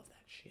pretty I dope. love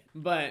that shit.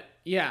 But,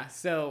 yeah,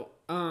 so,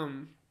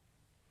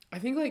 I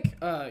think, like,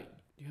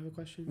 you have a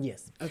question?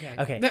 Yes. Okay.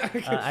 Okay.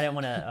 I didn't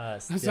want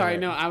to. I'm sorry.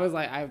 No, I was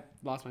like, I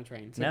lost my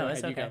train. So No, go it's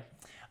ahead, you okay.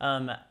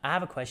 go. I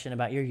have a question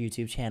about your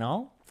YouTube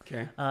channel.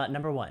 Okay.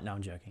 Number one. No,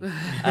 I'm joking.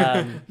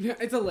 Yeah,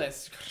 it's a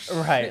list.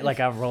 Right. Like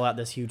I roll out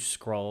this huge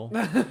scroll.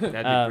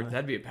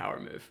 That'd be a power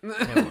move.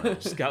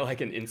 Just got like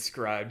an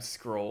inscribed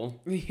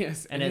scroll.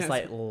 Yes. And it's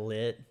like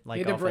lit, like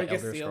You had to off break the a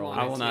Elder seal Scroll. on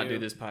I will not too. do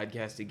this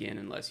podcast again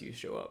unless you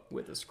show up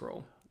with a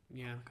scroll.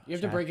 Yeah. You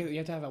have to break it. You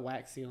have to have a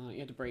wax seal on it. You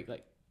have to break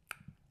like.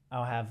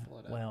 I'll have. Pull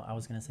it up. Well, I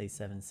was gonna say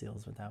 7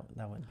 seals, but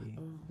that wouldn't be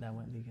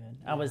good.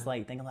 I was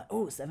like thinking like,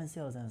 oh, 7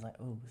 seals, and I was like,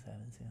 oh,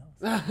 7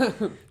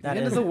 seals. The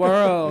end of the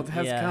world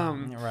has Yeah,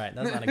 come. right.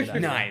 That's not a good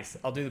idea. Nice.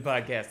 I'll do the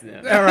podcast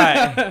then. All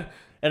right.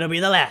 It'll be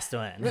the last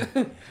one.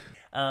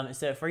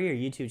 So for your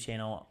YouTube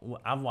channel,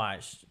 I've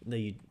watched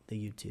the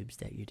YouTubes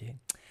that you do.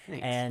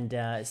 Thanks.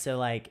 And so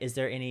like, is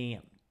there any,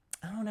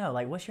 I don't know,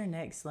 like what's your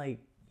next like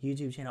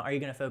YouTube channel? Are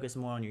you going to focus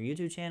more on your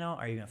YouTube channel?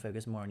 Are you going to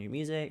focus more on your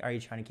music? Are you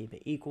trying to keep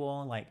it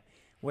equal? Like,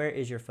 where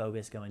is your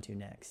focus going to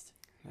next?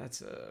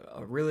 That's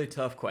a really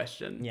tough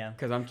question. Yeah.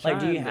 Because I'm trying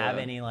like, do you have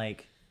any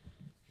like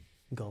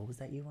goals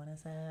that you want to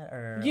set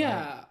or?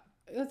 Yeah.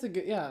 That's a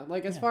good. Yeah.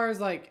 Like as far as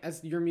like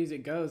as your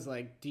music goes,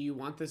 like, do you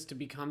want this to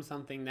become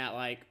something that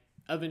like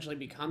eventually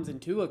becomes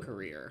into a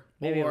career?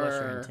 Maybe or... what's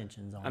your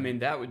intentions on I mean,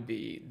 that would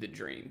be the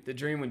dream. The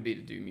dream would be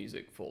to do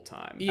music full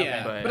time.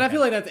 Yeah, Okay. but I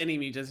feel like that's any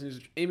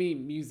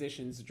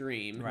musician's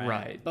dream.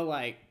 Right. But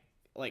like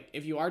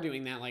if you are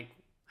doing that, like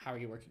how are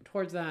you working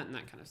towards that and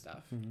that kind of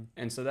stuff? Mm-hmm.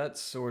 And so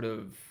that's sort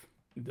of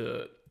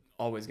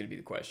always going to be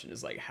the question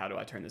is like, how do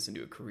I turn this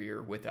into a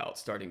career without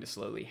starting to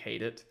slowly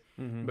hate it?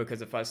 Mm-hmm.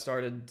 Because if I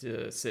started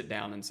to sit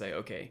down and say,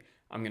 okay,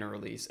 I'm going to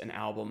release an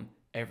album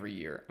every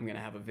year. I'm going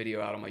to have a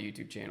video out on my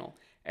YouTube channel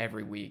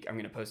every week. I'm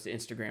going to post to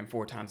Instagram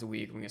 4 times a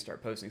week. I'm going to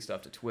start posting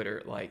stuff to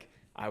Twitter. Like,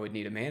 I would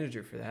need a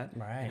manager for that.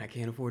 Right. And I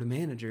can't afford a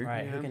manager.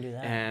 Right. Who can do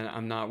that? And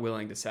I'm not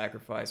willing to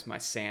sacrifice my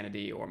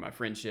sanity or my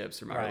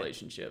friendships or my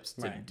relationships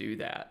to do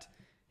that.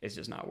 It's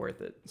just not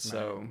worth it.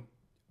 So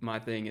my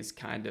thing is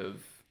kind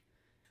of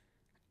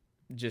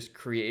just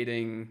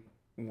creating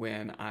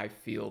when I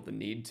feel the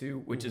need to,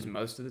 which is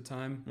most of the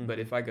time. But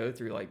if I go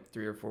through like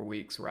 3 or 4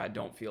 weeks where I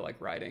don't feel like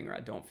writing or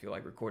I don't feel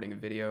like recording a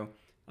video,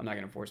 I'm not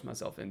going to force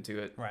myself into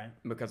it. Right.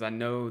 Because I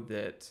know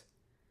that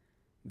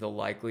the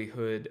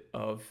likelihood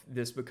of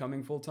this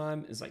becoming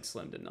full-time is like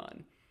slim to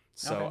none.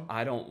 So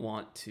I don't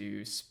want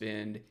to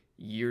spend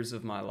years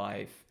of my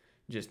life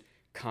just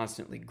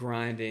constantly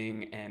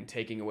grinding and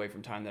taking away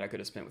from time that I could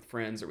have spent with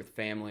friends or with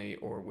family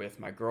or with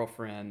my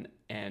girlfriend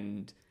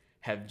and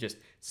have just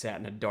sat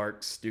in a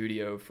dark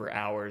studio for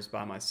hours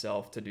by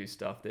myself to do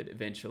stuff that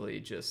eventually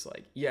just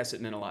like, yes,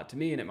 it meant a lot to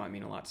me and it might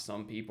mean a lot to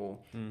some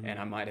people, and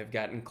I might have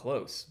gotten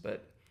close,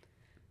 but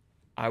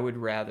I would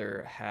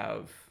rather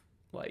have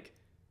like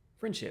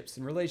friendships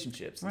and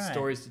relationships and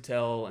stories to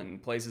tell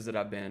and places that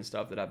I've been and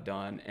stuff that I've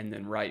done, and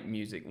then write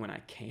music when I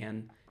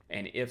can.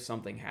 And if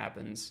something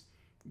happens,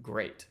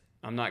 great.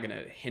 I'm not going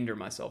to hinder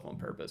myself on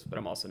purpose, but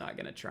I'm also not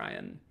going to try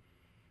and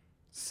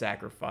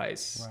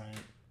sacrifice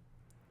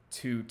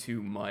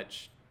too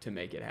much to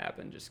make it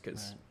happen just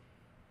because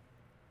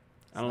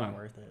it's not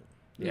worth it.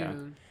 Yeah.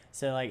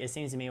 So like, it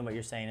seems to me what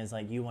you're saying is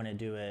like, you want to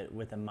do it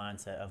with a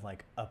mindset of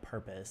like a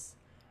purpose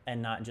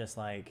and not just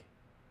like,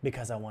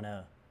 because I want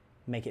to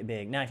make it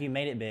big. Now, if you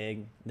made it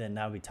big, then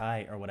that would be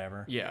tight or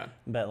whatever. Yeah.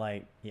 But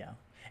like,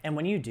 and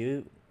when you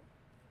do,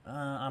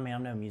 I mean,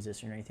 I'm no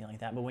musician or anything like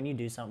that, but when you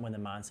do something with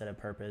a mindset of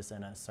purpose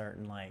and a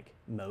certain like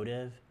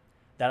motive,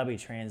 that'll be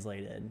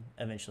translated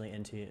eventually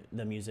into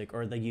the music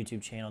or the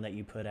YouTube channel that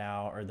you put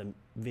out or the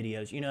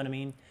videos. You know what I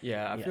mean?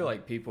 Yeah, I feel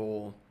like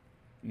people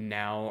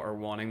now are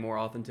wanting more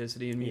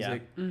authenticity in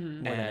music. More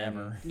than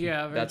ever.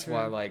 Yeah, very that's true.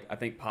 why like I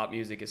think pop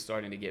music is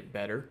starting to get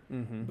better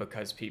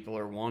because people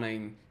are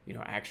wanting, you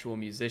know, actual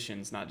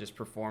musicians, not just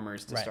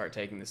performers, to start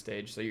taking the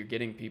stage. So you're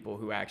getting people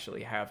who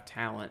actually have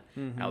talent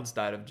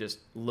outside of just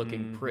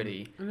looking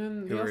pretty. And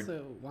then they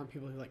also want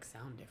people who like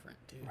sound different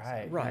too.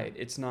 Right.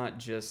 It's not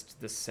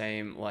just the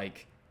same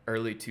like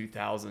early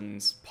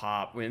 2000s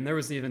pop, when there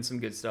was even some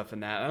good stuff in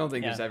that. I don't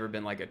think there's ever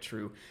been like a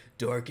true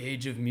dark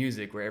age of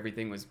music where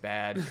everything was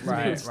bad.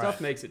 Stuff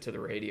makes it to the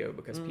radio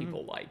because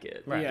people like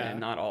it. And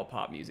not all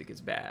pop music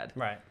is bad.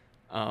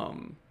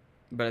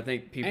 But I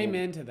think people...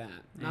 Amen to that.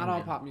 Not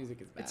all pop music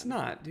is bad. It's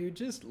not, dude.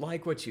 Just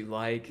like what you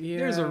like.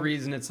 There's a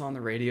reason it's on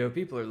the radio.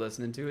 People are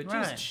listening to it.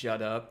 Just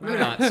shut up. You're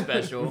not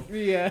special.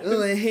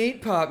 Oh, I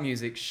hate pop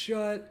music.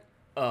 Shut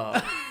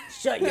up.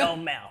 Shut your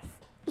mouth.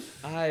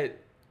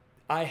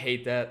 I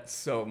hate that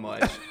so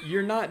much.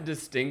 You're not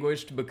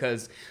distinguished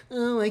because,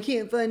 I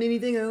can't find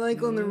anything I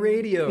like on the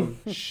radio.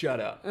 Shut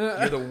up.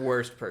 You're the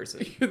worst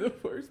person. You're the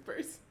worst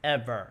person.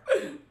 Ever.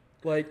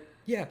 Like,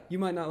 yeah, you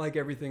might not like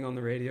everything on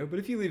the radio, but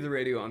if you leave the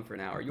radio on for an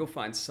hour, you'll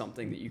find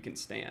something that you can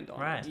stand on.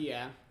 Right.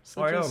 Yeah.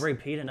 So or it'll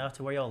repeat enough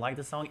to where you'll like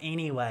the song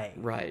anyway.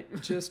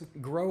 Right. Just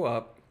grow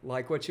up,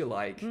 like what you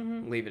like,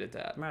 leave it at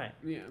that. Right.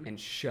 Yeah. And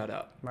shut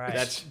up. Right.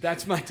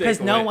 That's my takeaway.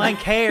 Because no one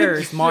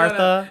cares,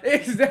 Martha.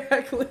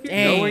 Exactly.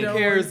 Dang. No one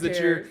cares that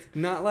you're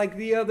not like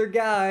the other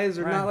guys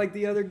or not like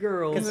the other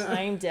girls. Because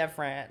I'm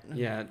different.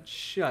 Yeah,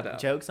 shut up.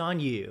 Joke's on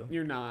you.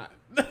 You're not.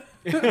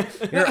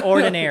 You're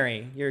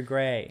ordinary. You're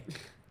gray.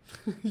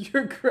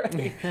 You're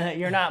gray.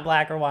 You're not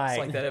black or white. It's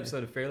like that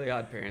episode of Fairly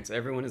Odd Parents.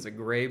 Everyone is a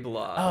gray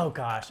blob. Oh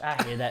gosh, I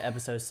hated that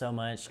episode so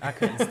much. I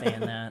couldn't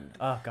stand that.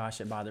 Oh gosh,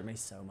 it bothered me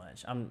so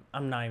much. I'm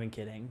not even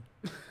kidding.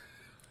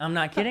 I'm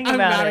not kidding about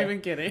it. I'm not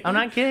even kidding. I'm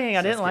not kidding.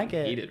 I didn't like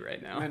it. Heated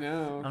right now. I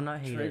know. I'm not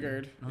heated.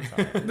 Triggered. I'm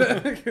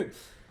sorry.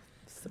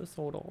 So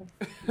subtle.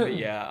 But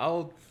yeah,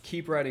 I'll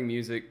keep writing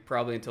music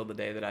probably until the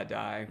day that I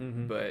die.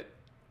 But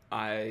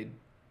I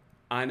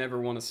never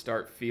want to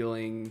start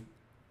feeling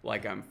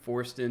like I'm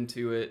forced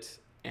into it,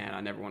 and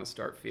I never want to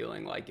start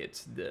feeling like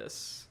it's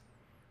this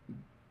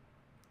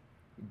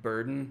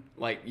burden.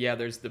 Like, yeah,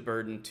 there's the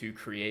burden to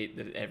create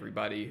that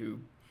everybody who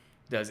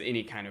does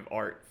any kind of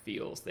art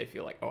feels. They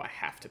feel like, oh, I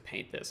have to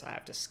paint this, I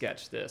have to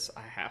sketch this,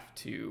 I have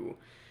to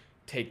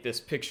take this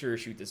picture,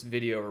 shoot this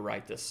video, or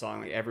write this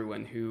song. Like,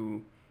 everyone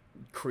who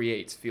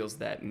creates feels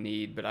that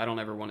need, but I don't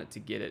ever want it to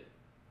get it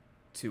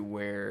to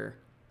where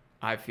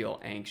I feel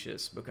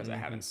anxious because I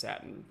haven't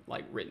sat and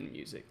like written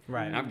music.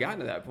 Right. And I've gotten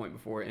to that point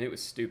before, and it was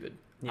stupid.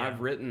 Yeah.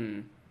 I've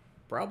written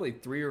probably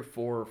 3 or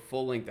 4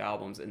 full-length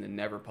albums and then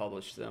never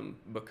published them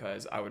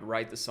because I would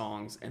write the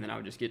songs and then I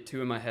would just get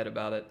too in my head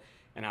about it,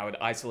 and I would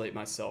isolate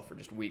myself for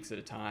just weeks at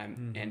a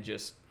time, and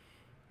just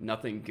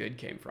nothing good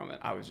came from it.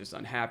 I was just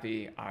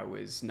unhappy. I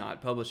was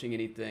not publishing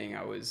anything.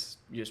 I was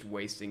just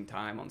wasting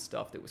time on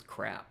stuff that was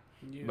crap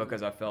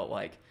because I felt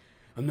like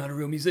I'm not a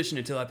real musician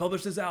until I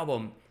publish this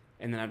album.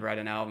 And then I'd write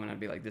an album and I'd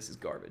be like, this is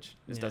garbage.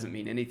 This doesn't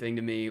mean anything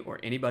to me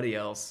or anybody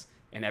else.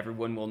 And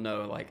everyone will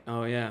know, like,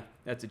 oh yeah,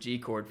 that's a G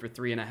chord for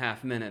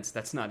 3.5 minutes.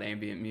 That's not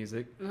ambient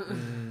music.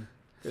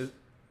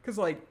 Because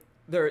like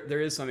there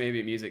is some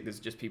ambient music that's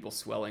just people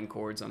swelling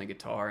chords on a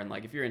guitar. And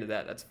like, if you're into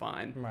that, that's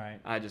fine. Right.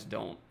 I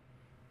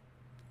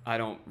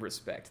don't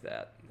respect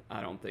that. I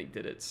don't think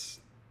that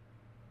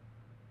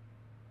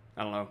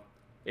I don't know.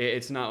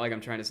 It's not like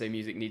I'm trying to say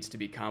music needs to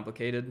be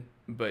complicated,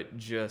 but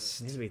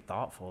just... It needs to be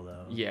thoughtful,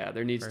 though. Yeah,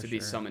 there needs to be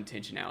some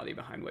intentionality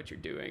behind what you're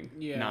doing.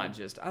 Yeah. Not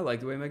just, I like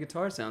the way my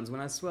guitar sounds when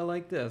I swell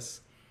like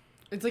this.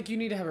 It's like you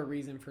need to have a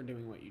reason for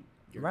doing what you're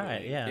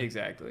doing. Yeah.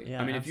 Exactly.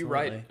 Yeah, I mean, if you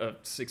absolutely. write a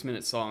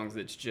 6-minute song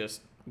that's just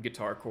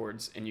guitar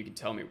chords and you can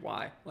tell me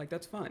why, like,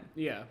 that's fine.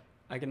 Yeah.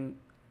 I can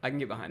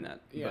get behind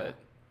that. Yeah. But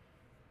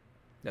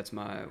that's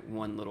my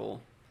one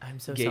little I'm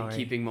so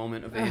gatekeeping sorry.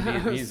 moment of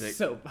ambient music.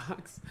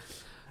 Soapbox.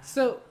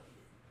 So...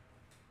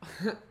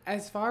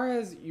 as far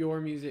as your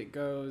music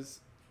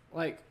goes,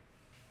 like,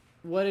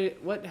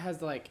 what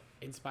has like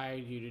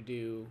inspired you to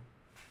do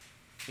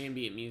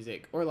ambient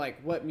music, or like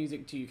what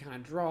music do you kind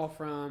of draw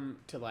from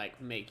to like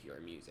make your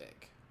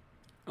music?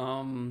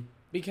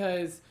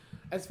 Because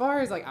as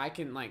far as like I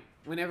can like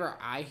whenever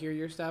I hear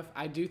your stuff,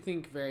 I do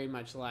think very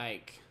much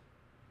like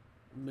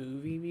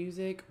movie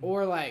music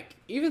or like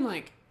even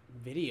like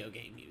video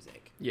game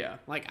music. Yeah.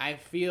 Like I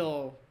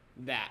feel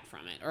that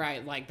from it, or I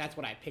like that's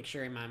what I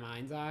picture in my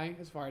mind's eye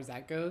as far as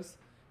that goes.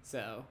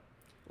 So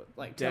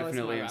like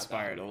definitely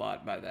inspired a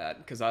lot by that,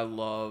 because I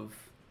love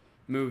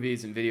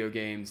movies and video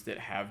games that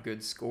have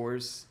good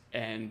scores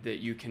and that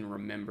you can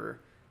remember,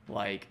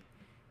 like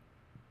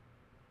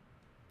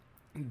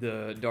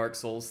the Dark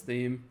Souls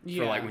theme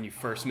for like when you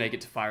first make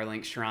it to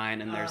Firelink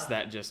Shrine, and there's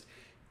that just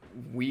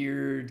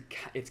weird,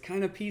 it's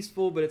kind of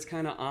peaceful but it's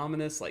kind of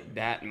ominous, like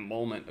that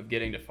moment of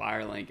getting to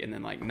Firelink and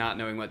then like not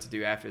knowing what to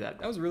do after that.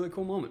 That was a really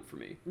cool moment for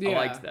me. I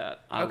liked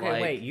that.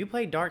 Wait, you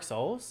played Dark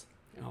Souls?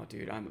 Oh,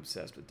 dude, I'm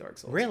obsessed with Dark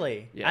Souls.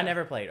 Really? Yeah. I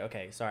never played.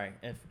 Okay, sorry.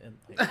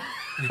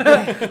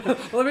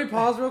 Let me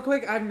pause real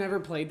quick. I've never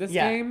played this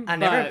game. I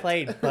never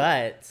played,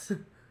 but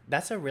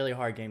that's a really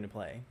hard game to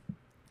play.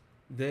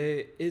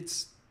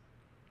 It's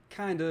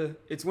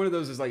one of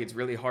those is like it's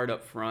really hard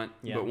up front,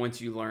 but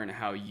once you learn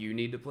how you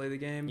need to play the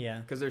game,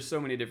 because there's so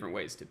many different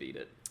ways to beat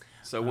it.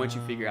 So once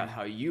you figure out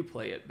how you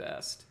play it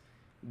best,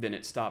 then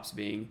it stops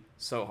being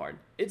so hard.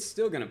 It's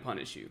still going to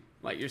punish you.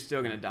 Like you're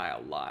still going to die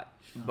a lot,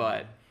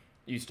 but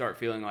you start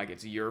feeling like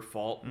it's your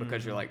fault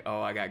because you're like,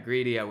 oh, I got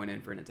greedy. I went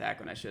in for an attack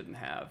when I shouldn't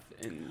have,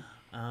 and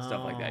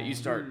stuff like that. You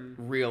start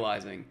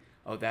realizing,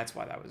 oh, that's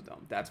why that was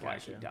dumb. That's why I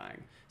keep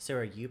dying. So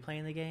are you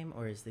playing the game,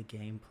 or is the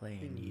game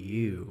playing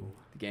you?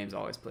 The game's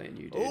always playing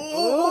you, dude.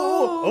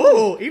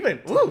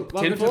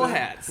 Tinfoil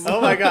hats.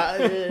 Oh my god.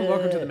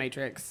 Welcome to the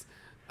Matrix.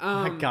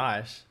 Oh my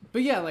gosh.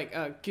 But yeah, like,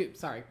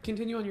 sorry,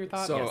 continue on your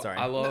thought. So sorry.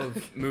 I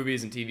love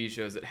movies and TV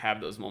shows that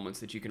have those moments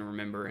that you can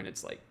remember, and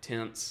it's like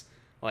tense.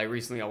 Like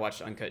recently I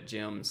watched Uncut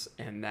Gems,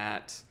 and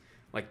that,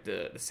 like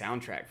the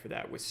soundtrack for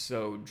that was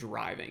so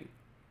driving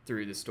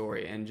through the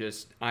story, and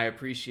just I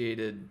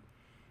appreciated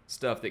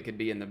stuff that could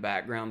be in the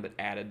background that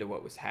added to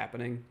what was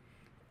happening.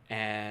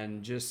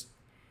 And just,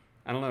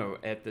 I don't know,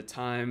 at the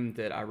time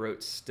that I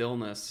wrote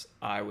Stillness,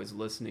 I was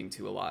listening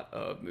to a lot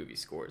of movie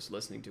scores,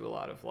 listening to a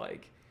lot of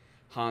like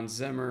Hans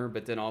Zimmer,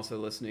 but then also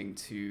listening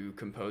to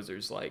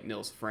composers like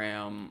Nils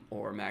Frahm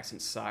or Max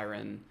and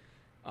Siren,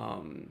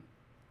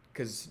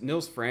 because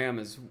Nils Frahm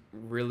is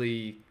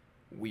really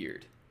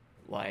weird.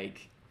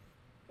 Like,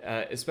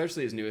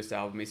 especially his newest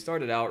album, he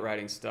started out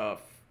writing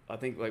stuff, I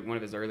think like one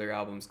of his earlier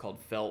albums called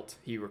Felt,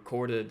 he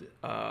recorded,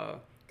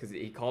 because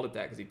he called it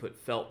that because he put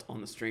felt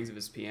on the strings of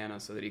his piano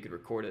so that he could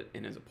record it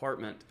in his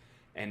apartment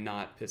and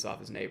not piss off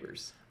his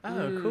neighbors.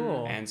 Oh,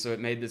 cool. And so it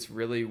made this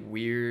really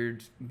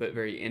weird but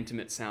very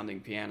intimate sounding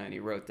piano, and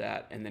he wrote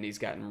that, and then he's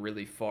gotten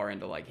really far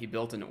into like, he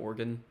built an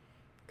organ,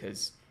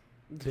 because...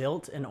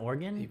 Built an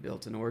organ? He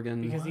built an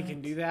organ. Because he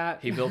can do that?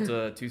 He built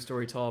a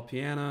 2-story tall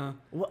piano.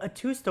 What, a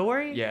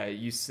 2-story? Yeah,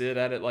 you sit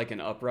at it like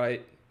an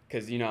upright,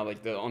 because you know,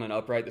 like on an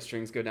upright, the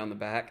strings go down the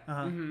back.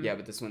 Yeah,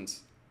 but this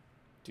one's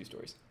 2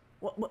 stories.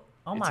 What?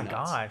 Oh my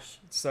gosh!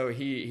 So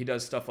he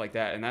does stuff like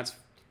that, and that's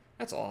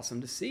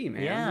awesome to see,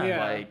 man.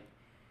 Yeah. Like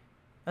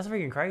that's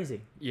freaking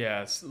crazy.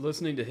 Yeah,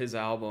 listening to his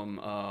album,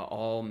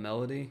 All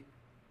Melody,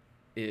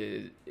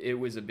 it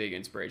was a big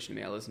inspiration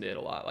to me. I listened to it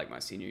a lot, like my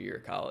senior year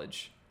of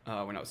college,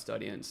 when I was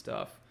studying and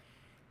stuff.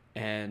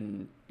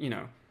 And you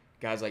know,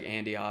 guys like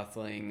Andy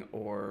Othling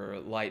or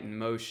Light in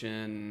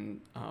Motion,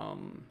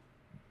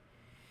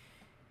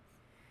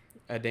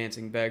 A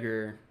Dancing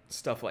Beggar,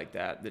 stuff like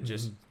that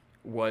just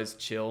was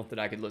chill, that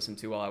I could listen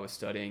to while I was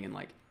studying and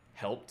like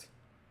helped,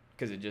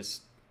 because it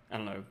just, I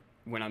don't know,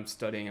 when I'm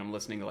studying, I'm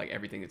listening to like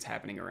everything that's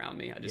happening around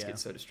me. I just get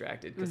so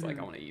distracted because like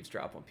I want to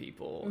eavesdrop on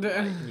people, and,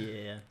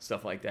 like,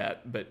 stuff like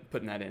that. But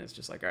putting that in, it's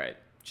just like, all right,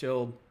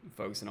 chilled,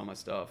 focusing on my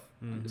stuff.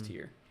 I'm just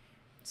here.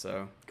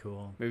 So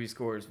cool. Movie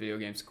scores, video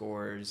game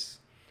scores,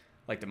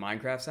 like the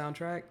Minecraft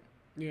soundtrack.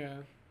 Yeah.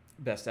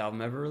 Best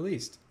album ever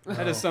released.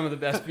 That is some of the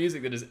best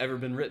music that has ever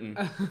been written.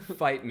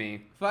 Fight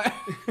me.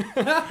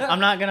 I'm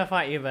not gonna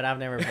fight you, but I've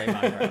never played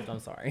Minecraft. I'm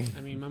sorry.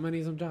 I mean, my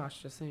money's on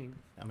Josh. Just saying.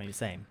 I mean,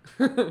 same.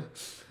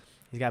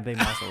 He's got big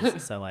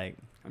muscles, so like.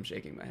 I'm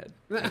shaking my head.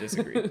 I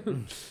disagree.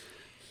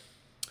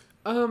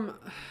 I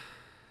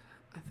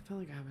feel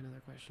like I have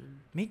another question.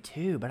 Me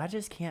too, but I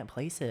just can't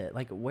place it.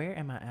 Like, where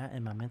am I at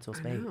in my mental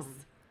space? I know.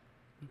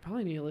 You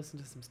probably need to listen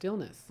to some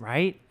Stillness.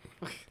 Right?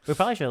 We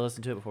probably should have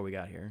listened to it before we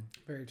got here.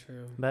 Very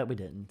true. But we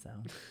didn't, so.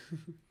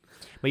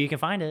 But you can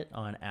find it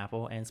on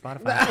Apple and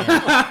Spotify.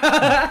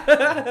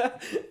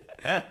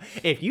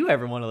 If you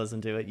ever want to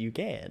listen to it, you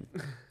can.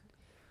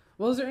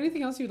 Well, is there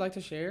anything else you'd like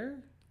to share?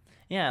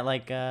 Yeah,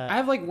 like... I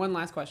have like one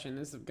last question.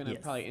 This is going to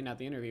probably end out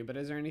the interview, but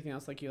is there anything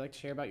else like you'd like to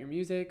share about your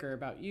music or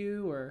about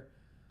you, or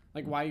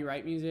like why you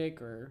write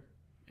music or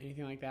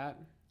anything like that?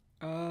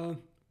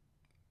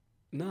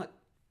 Not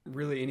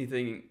really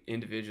anything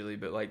individually,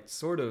 but like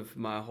sort of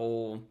my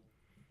whole,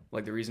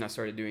 like the reason I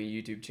started doing a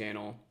YouTube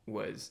channel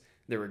was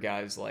there were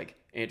guys like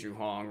Andrew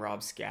Hong,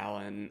 Rob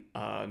Scallon,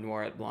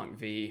 Noiret Blanc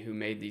V, who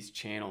made these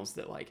channels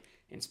that like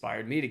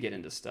inspired me to get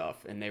into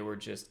stuff. And they were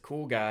just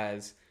cool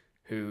guys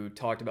who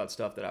talked about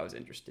stuff that I was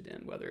interested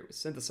in, whether it was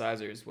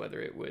synthesizers, whether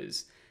it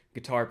was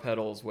guitar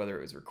pedals, whether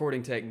it was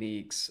recording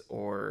techniques,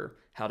 or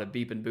how to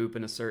beep and boop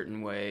in a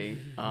certain way.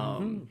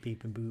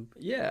 Beep and boop.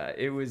 Yeah,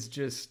 it was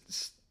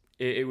just,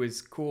 it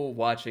was cool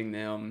watching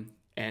them.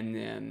 And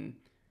then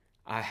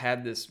I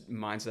had this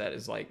mindset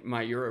as like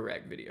my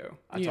Eurorack video.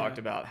 I talked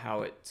about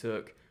how it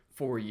took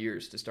 4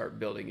 years to start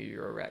building a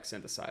Eurorack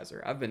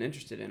synthesizer. I've been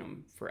interested in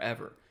them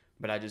forever,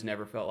 but I just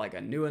never felt like I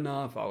knew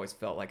enough. I always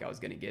felt like I was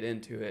going to get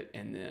into it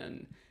and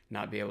then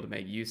not be able to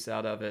make use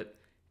out of it.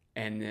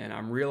 And then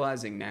I'm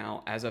realizing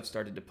now, as I've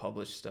started to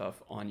publish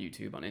stuff on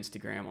YouTube, on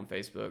Instagram, on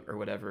Facebook, or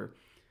whatever,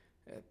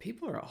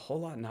 people are a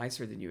whole lot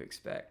nicer than you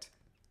expect.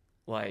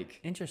 Like,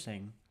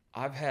 Interesting.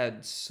 I've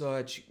had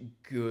such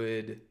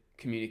good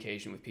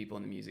communication with people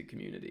in the music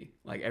community.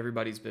 Like,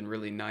 everybody's been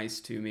really nice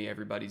to me.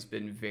 Everybody's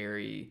been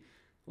very,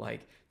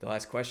 like, they'll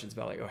ask questions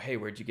about, like, oh, hey,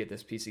 where'd you get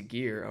this piece of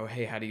gear? Oh,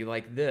 hey, how do you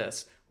like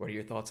this? What are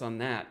your thoughts on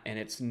that? And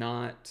it's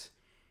not,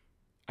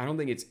 I don't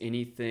think it's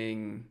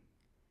anything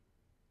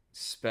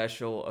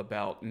special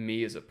about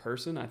me as a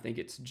person. I think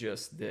it's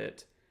just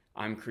that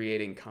I'm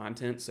creating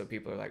content, so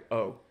people are like,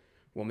 oh,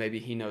 well, maybe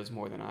he knows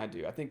more than I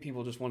do. I think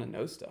people just want to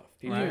know stuff.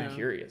 People are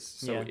curious.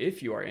 So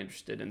if you are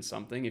interested in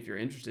something, if you're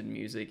interested in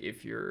music,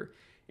 if you're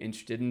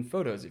interested in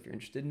photos, if you're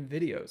interested in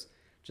videos,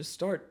 just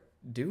start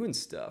doing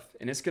stuff.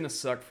 And it's going to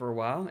suck for a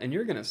while, and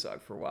you're going to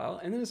suck for a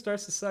while, and then it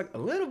starts to suck a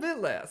little bit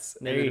less.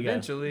 There and you then go.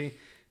 eventually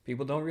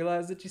people don't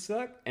realize that you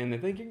suck, and they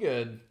think you're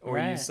good, or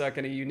you suck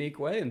in a unique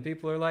way, and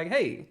people are like,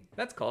 hey,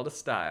 that's called a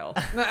style.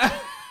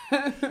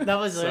 That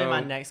was literally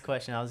my So- next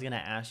question. I was going to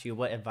ask you,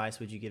 what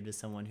advice would you give to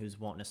someone who's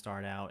wanting to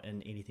start out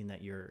in anything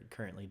that you're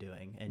currently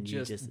doing? And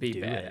you just be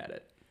do bad it. at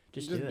it.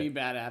 Just Just do be it.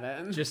 bad at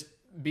it. Just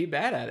be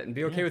bad at it and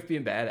be okay with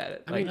being bad at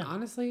it. I mean,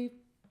 honestly,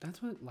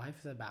 that's what life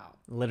is about.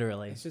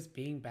 Literally. It's just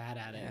being bad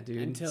at it. yeah,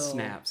 dude, until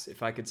snaps.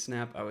 If I could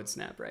snap, I would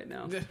snap right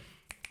now.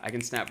 I can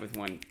snap with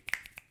one.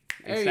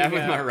 I There can you snap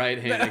with go. my right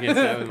hand. I can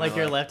snap with Like my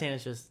your left. left hand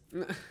is just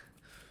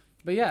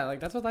But yeah, like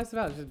that's what life's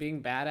about. It's just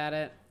being bad at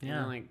it. Yeah. And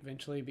then, like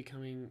eventually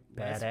becoming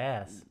less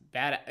badass.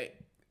 bad at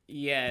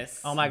Yes.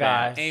 Oh my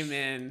Bad. gosh.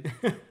 Amen.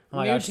 Oh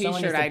my New gosh, someone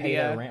needs t-shirt to pay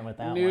idea. their rent with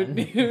that new, one.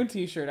 new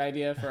t-shirt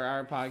idea for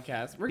our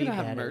podcast. We're Be gonna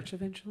have bad at merch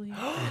eventually.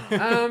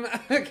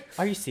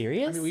 Are you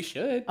serious? I mean, we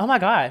should. Oh my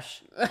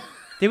gosh.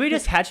 Did we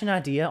just hatch an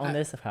idea on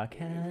this podcast?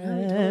 Yeah,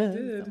 we totally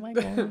did. Oh my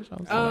gosh.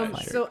 I'm so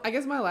excited. So I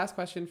guess my last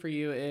question for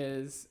you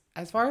is,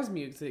 as far as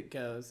music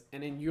goes,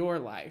 and in your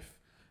life,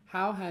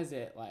 how has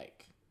it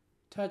like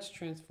touched,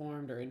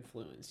 transformed, or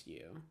influenced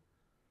you?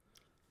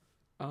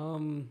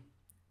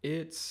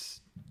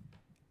 It's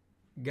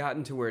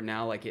gotten to where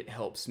now, like, it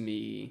helps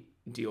me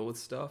deal with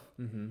stuff.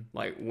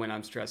 Like, when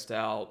I'm stressed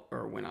out,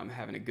 or when I'm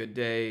having a good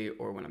day,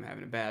 or when I'm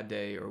having a bad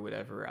day, or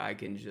whatever, I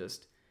can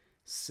just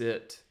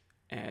sit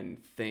and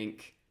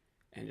think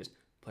and just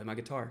play my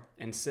guitar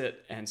and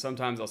sit. And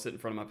sometimes I'll sit in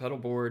front of my pedal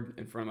board,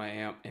 in front of my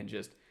amp, and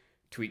just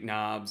tweak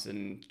knobs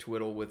and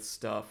twiddle with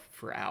stuff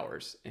for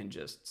hours and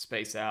just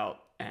space out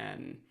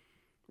and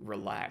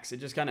relax. It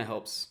just kind of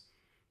helps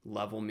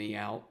level me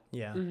out.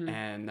 Yeah.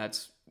 And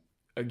that's,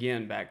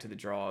 again, back to the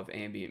draw of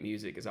ambient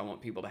music, is I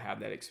want people to have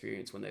that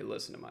experience when they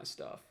listen to my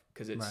stuff,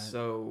 because it's Right.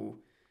 so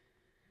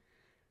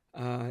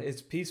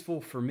it's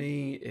peaceful for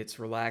me, it's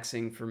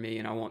relaxing for me,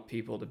 and I want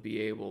people to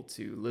be able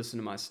to listen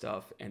to my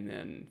stuff and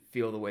then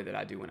feel the way that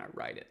I do when I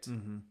write it.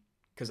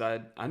 Because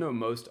I know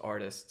most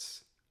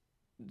artists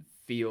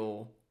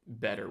feel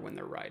better when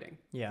they're writing.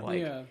 Yeah. Like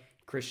Yeah.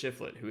 Chris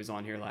Shiflett, who was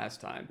on here last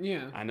time.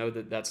 Yeah. I know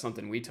that that's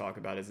something we talk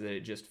about, is that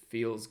it just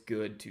feels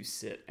good to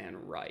sit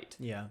and write.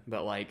 Yeah.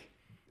 But like,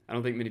 I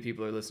don't think many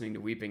people are listening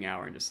to Weeping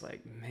Hour and just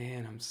like,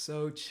 man, I'm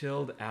so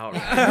chilled out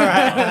right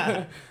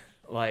now.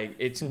 Like,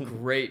 it's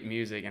great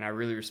music, and I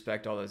really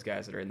respect all those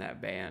guys that are in that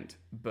band,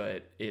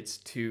 but it's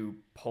two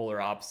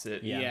polar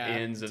opposite Yeah.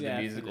 ends of the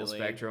musical Definitely.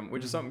 spectrum,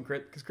 which is something,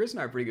 because Chris and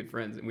I are pretty good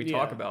friends, and we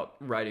talk about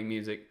writing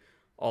music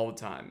all the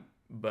time,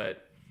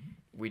 but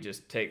we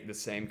just take the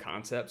same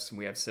concepts, and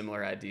we have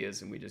similar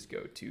ideas, and we just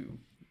go to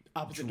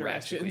Opposite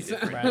drastically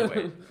directions.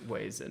 different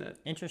ways in it.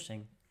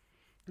 Interesting.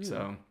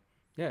 So,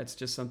 yeah, it's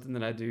just something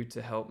that I do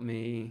to help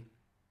me,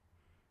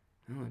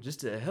 I don't know, just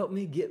to help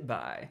me get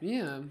by.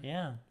 Yeah.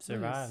 Yeah.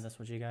 Survive. Nice. That's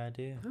what you gotta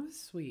do. That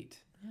was sweet.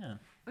 Yeah.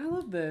 I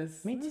love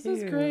this. Me This too.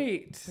 is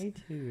great. Me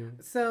too.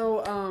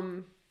 So,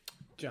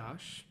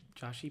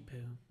 Joshy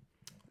Poo,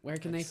 where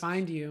can they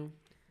find you?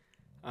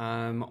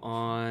 I'm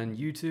on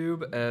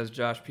YouTube as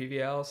Josh Peavy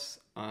House.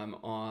 I'm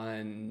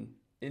on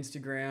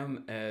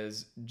Instagram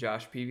as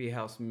Josh Peavy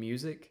House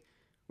Music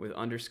with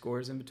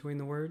underscores in between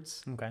the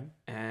words. Okay.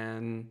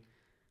 And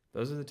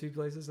those are the two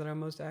places that I'm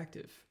most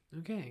active.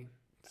 Okay,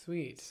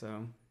 sweet.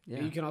 So, yeah.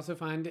 You can also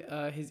find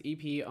his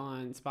EP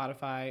on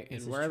Spotify and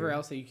This is wherever true.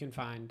 else that you can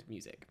find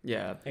music.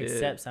 Yeah.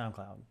 Except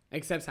SoundCloud.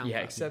 Except SoundCloud. Yeah,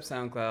 except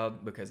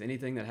SoundCloud, because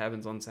anything that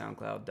happens on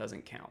SoundCloud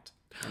doesn't count.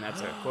 And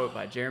that's a quote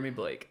by Jeremy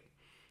Blake.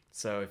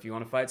 So if you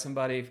want to fight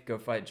somebody, go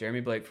fight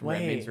Jeremy Blake from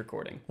Red Means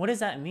Recording. What does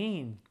that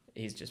mean?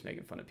 He's just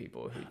making fun of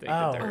people who think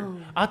that they're...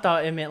 I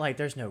thought it meant like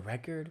there's no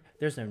record,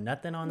 there's no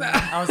nothing on there.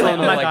 I was like,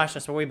 oh my gosh,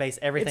 that's where we base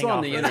everything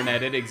off. It's on the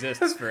internet. It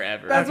exists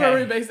forever. That's where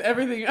we base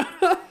everything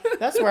on.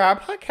 That's where our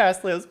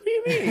podcast lives. What do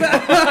you mean?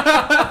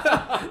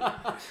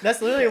 That's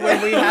literally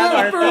where we have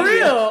our For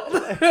real.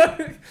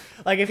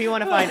 Like if you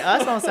want to find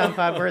us on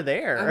SoundCloud, we're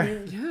there. I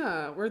mean,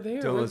 yeah, we're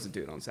there. Don't listen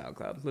to it on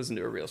SoundCloud. Listen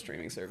to a real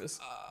streaming service.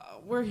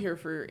 We're here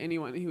for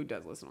anyone who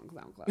does listen on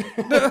SoundCloud.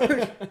 I'm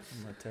gonna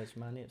touch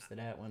my lips to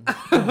that one.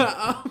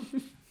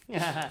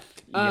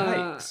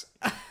 Yikes.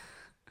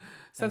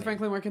 Seth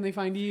Franklin, where can they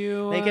find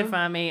you? They can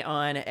find me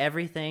on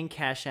everything: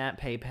 Cash App,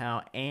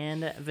 PayPal,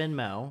 and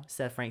Venmo.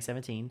 Seth Frank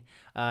 17.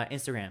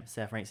 Instagram: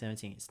 Seth Frank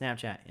 17.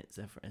 Snapchat: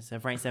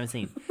 Seth Frank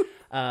 17.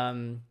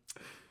 Has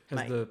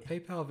the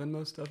PayPal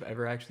Venmo stuff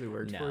ever actually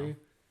worked for you?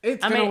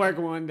 It's gonna work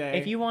one day.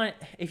 If you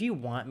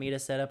want me to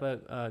set up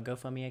a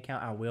GoFundMe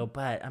account, I will.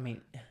 But I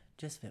mean,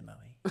 just Venmo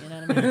me. You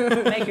know what I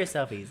mean? Make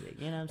yourself easy.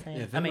 You know what I'm saying?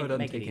 Yeah, Venmo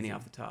doesn't take any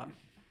off the top.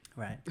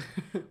 Right.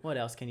 What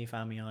else can you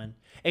find me on?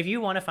 If you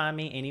want to find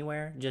me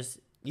anywhere,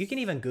 you can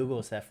even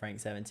Google Seth Frank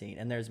 17,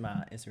 and there's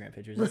my Instagram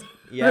pictures.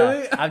 Yeah,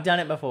 Really? I've done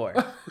it before.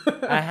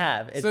 I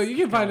have. So you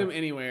can find him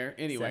anywhere.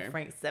 Seth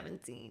Frank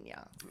 17.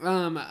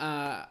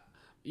 Yeah.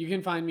 You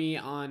can find me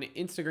on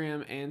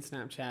Instagram and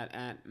Snapchat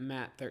at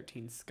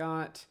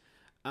Matt13Scott.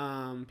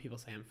 People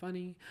say I'm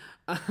funny.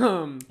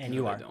 And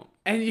you are. Don't.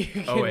 And you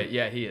can, Oh wait,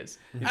 yeah, he is.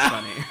 He's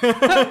funny.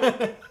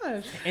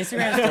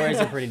 Instagram stories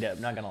are pretty dope.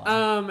 Not gonna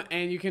lie.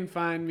 And you can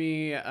find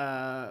me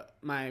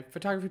my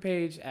photography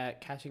page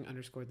at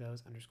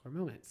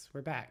catching_those_moments.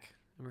 We're back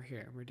and we're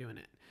here and we're doing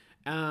it.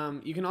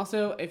 You can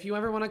also, if you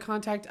ever want to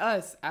contact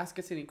us, ask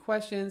us any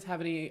questions,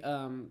 have any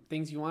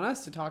things you want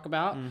us to talk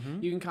about,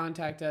 you can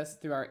contact us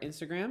through our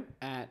Instagram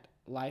at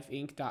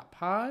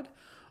lifeinc.pod,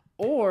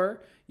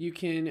 or you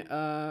can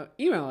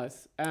email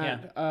us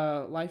at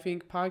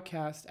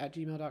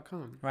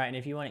lifeincpodcast@gmail.com. Right, and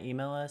if you want to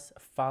email us,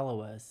 follow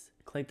us.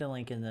 Click the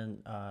link in the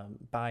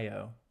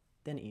bio,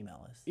 then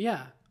email us.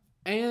 Yeah.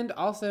 And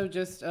also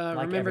just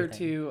remember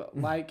to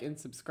like and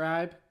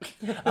subscribe.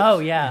 Oh,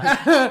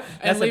 yeah.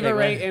 And leave a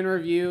rate and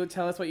review.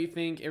 Tell us what you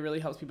think. It really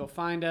helps people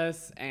find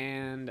us.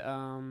 And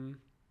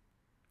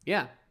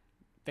yeah.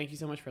 Thank you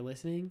so much for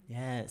listening.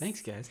 Yes. Thanks,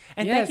 guys.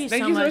 And thank you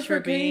so much for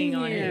being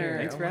on here.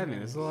 Thanks for having me.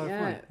 This is a lot of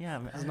fun. Yeah.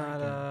 It's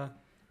not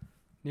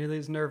nearly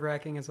as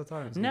nerve-wracking as I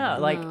thought it was. No,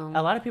 like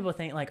a lot of people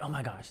think like, oh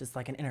my gosh, it's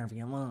like an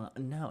interview.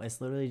 No, it's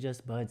literally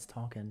just buds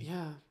talking.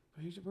 Yeah.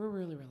 We're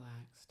really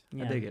relaxed.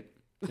 I dig it.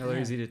 Y'all are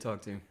easy to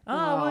talk to.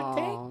 Oh, well,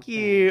 thank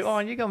you. Oh,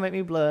 you're going to make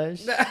me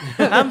blush.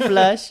 I'm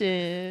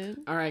blushing.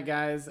 All right,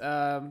 guys.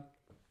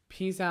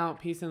 Peace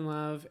out, peace and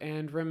love,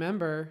 and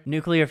remember...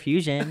 Nuclear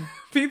fusion.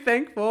 Be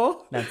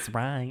thankful. That's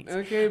right.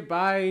 Okay,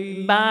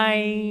 bye.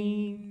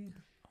 Bye. Oh,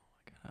 my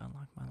God, I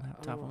unlocked my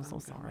laptop. I'm so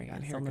sorry.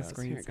 God, It's on the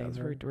screen. Here it goes.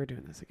 We're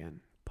doing this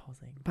again.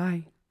 Pausing.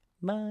 Bye.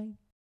 Bye.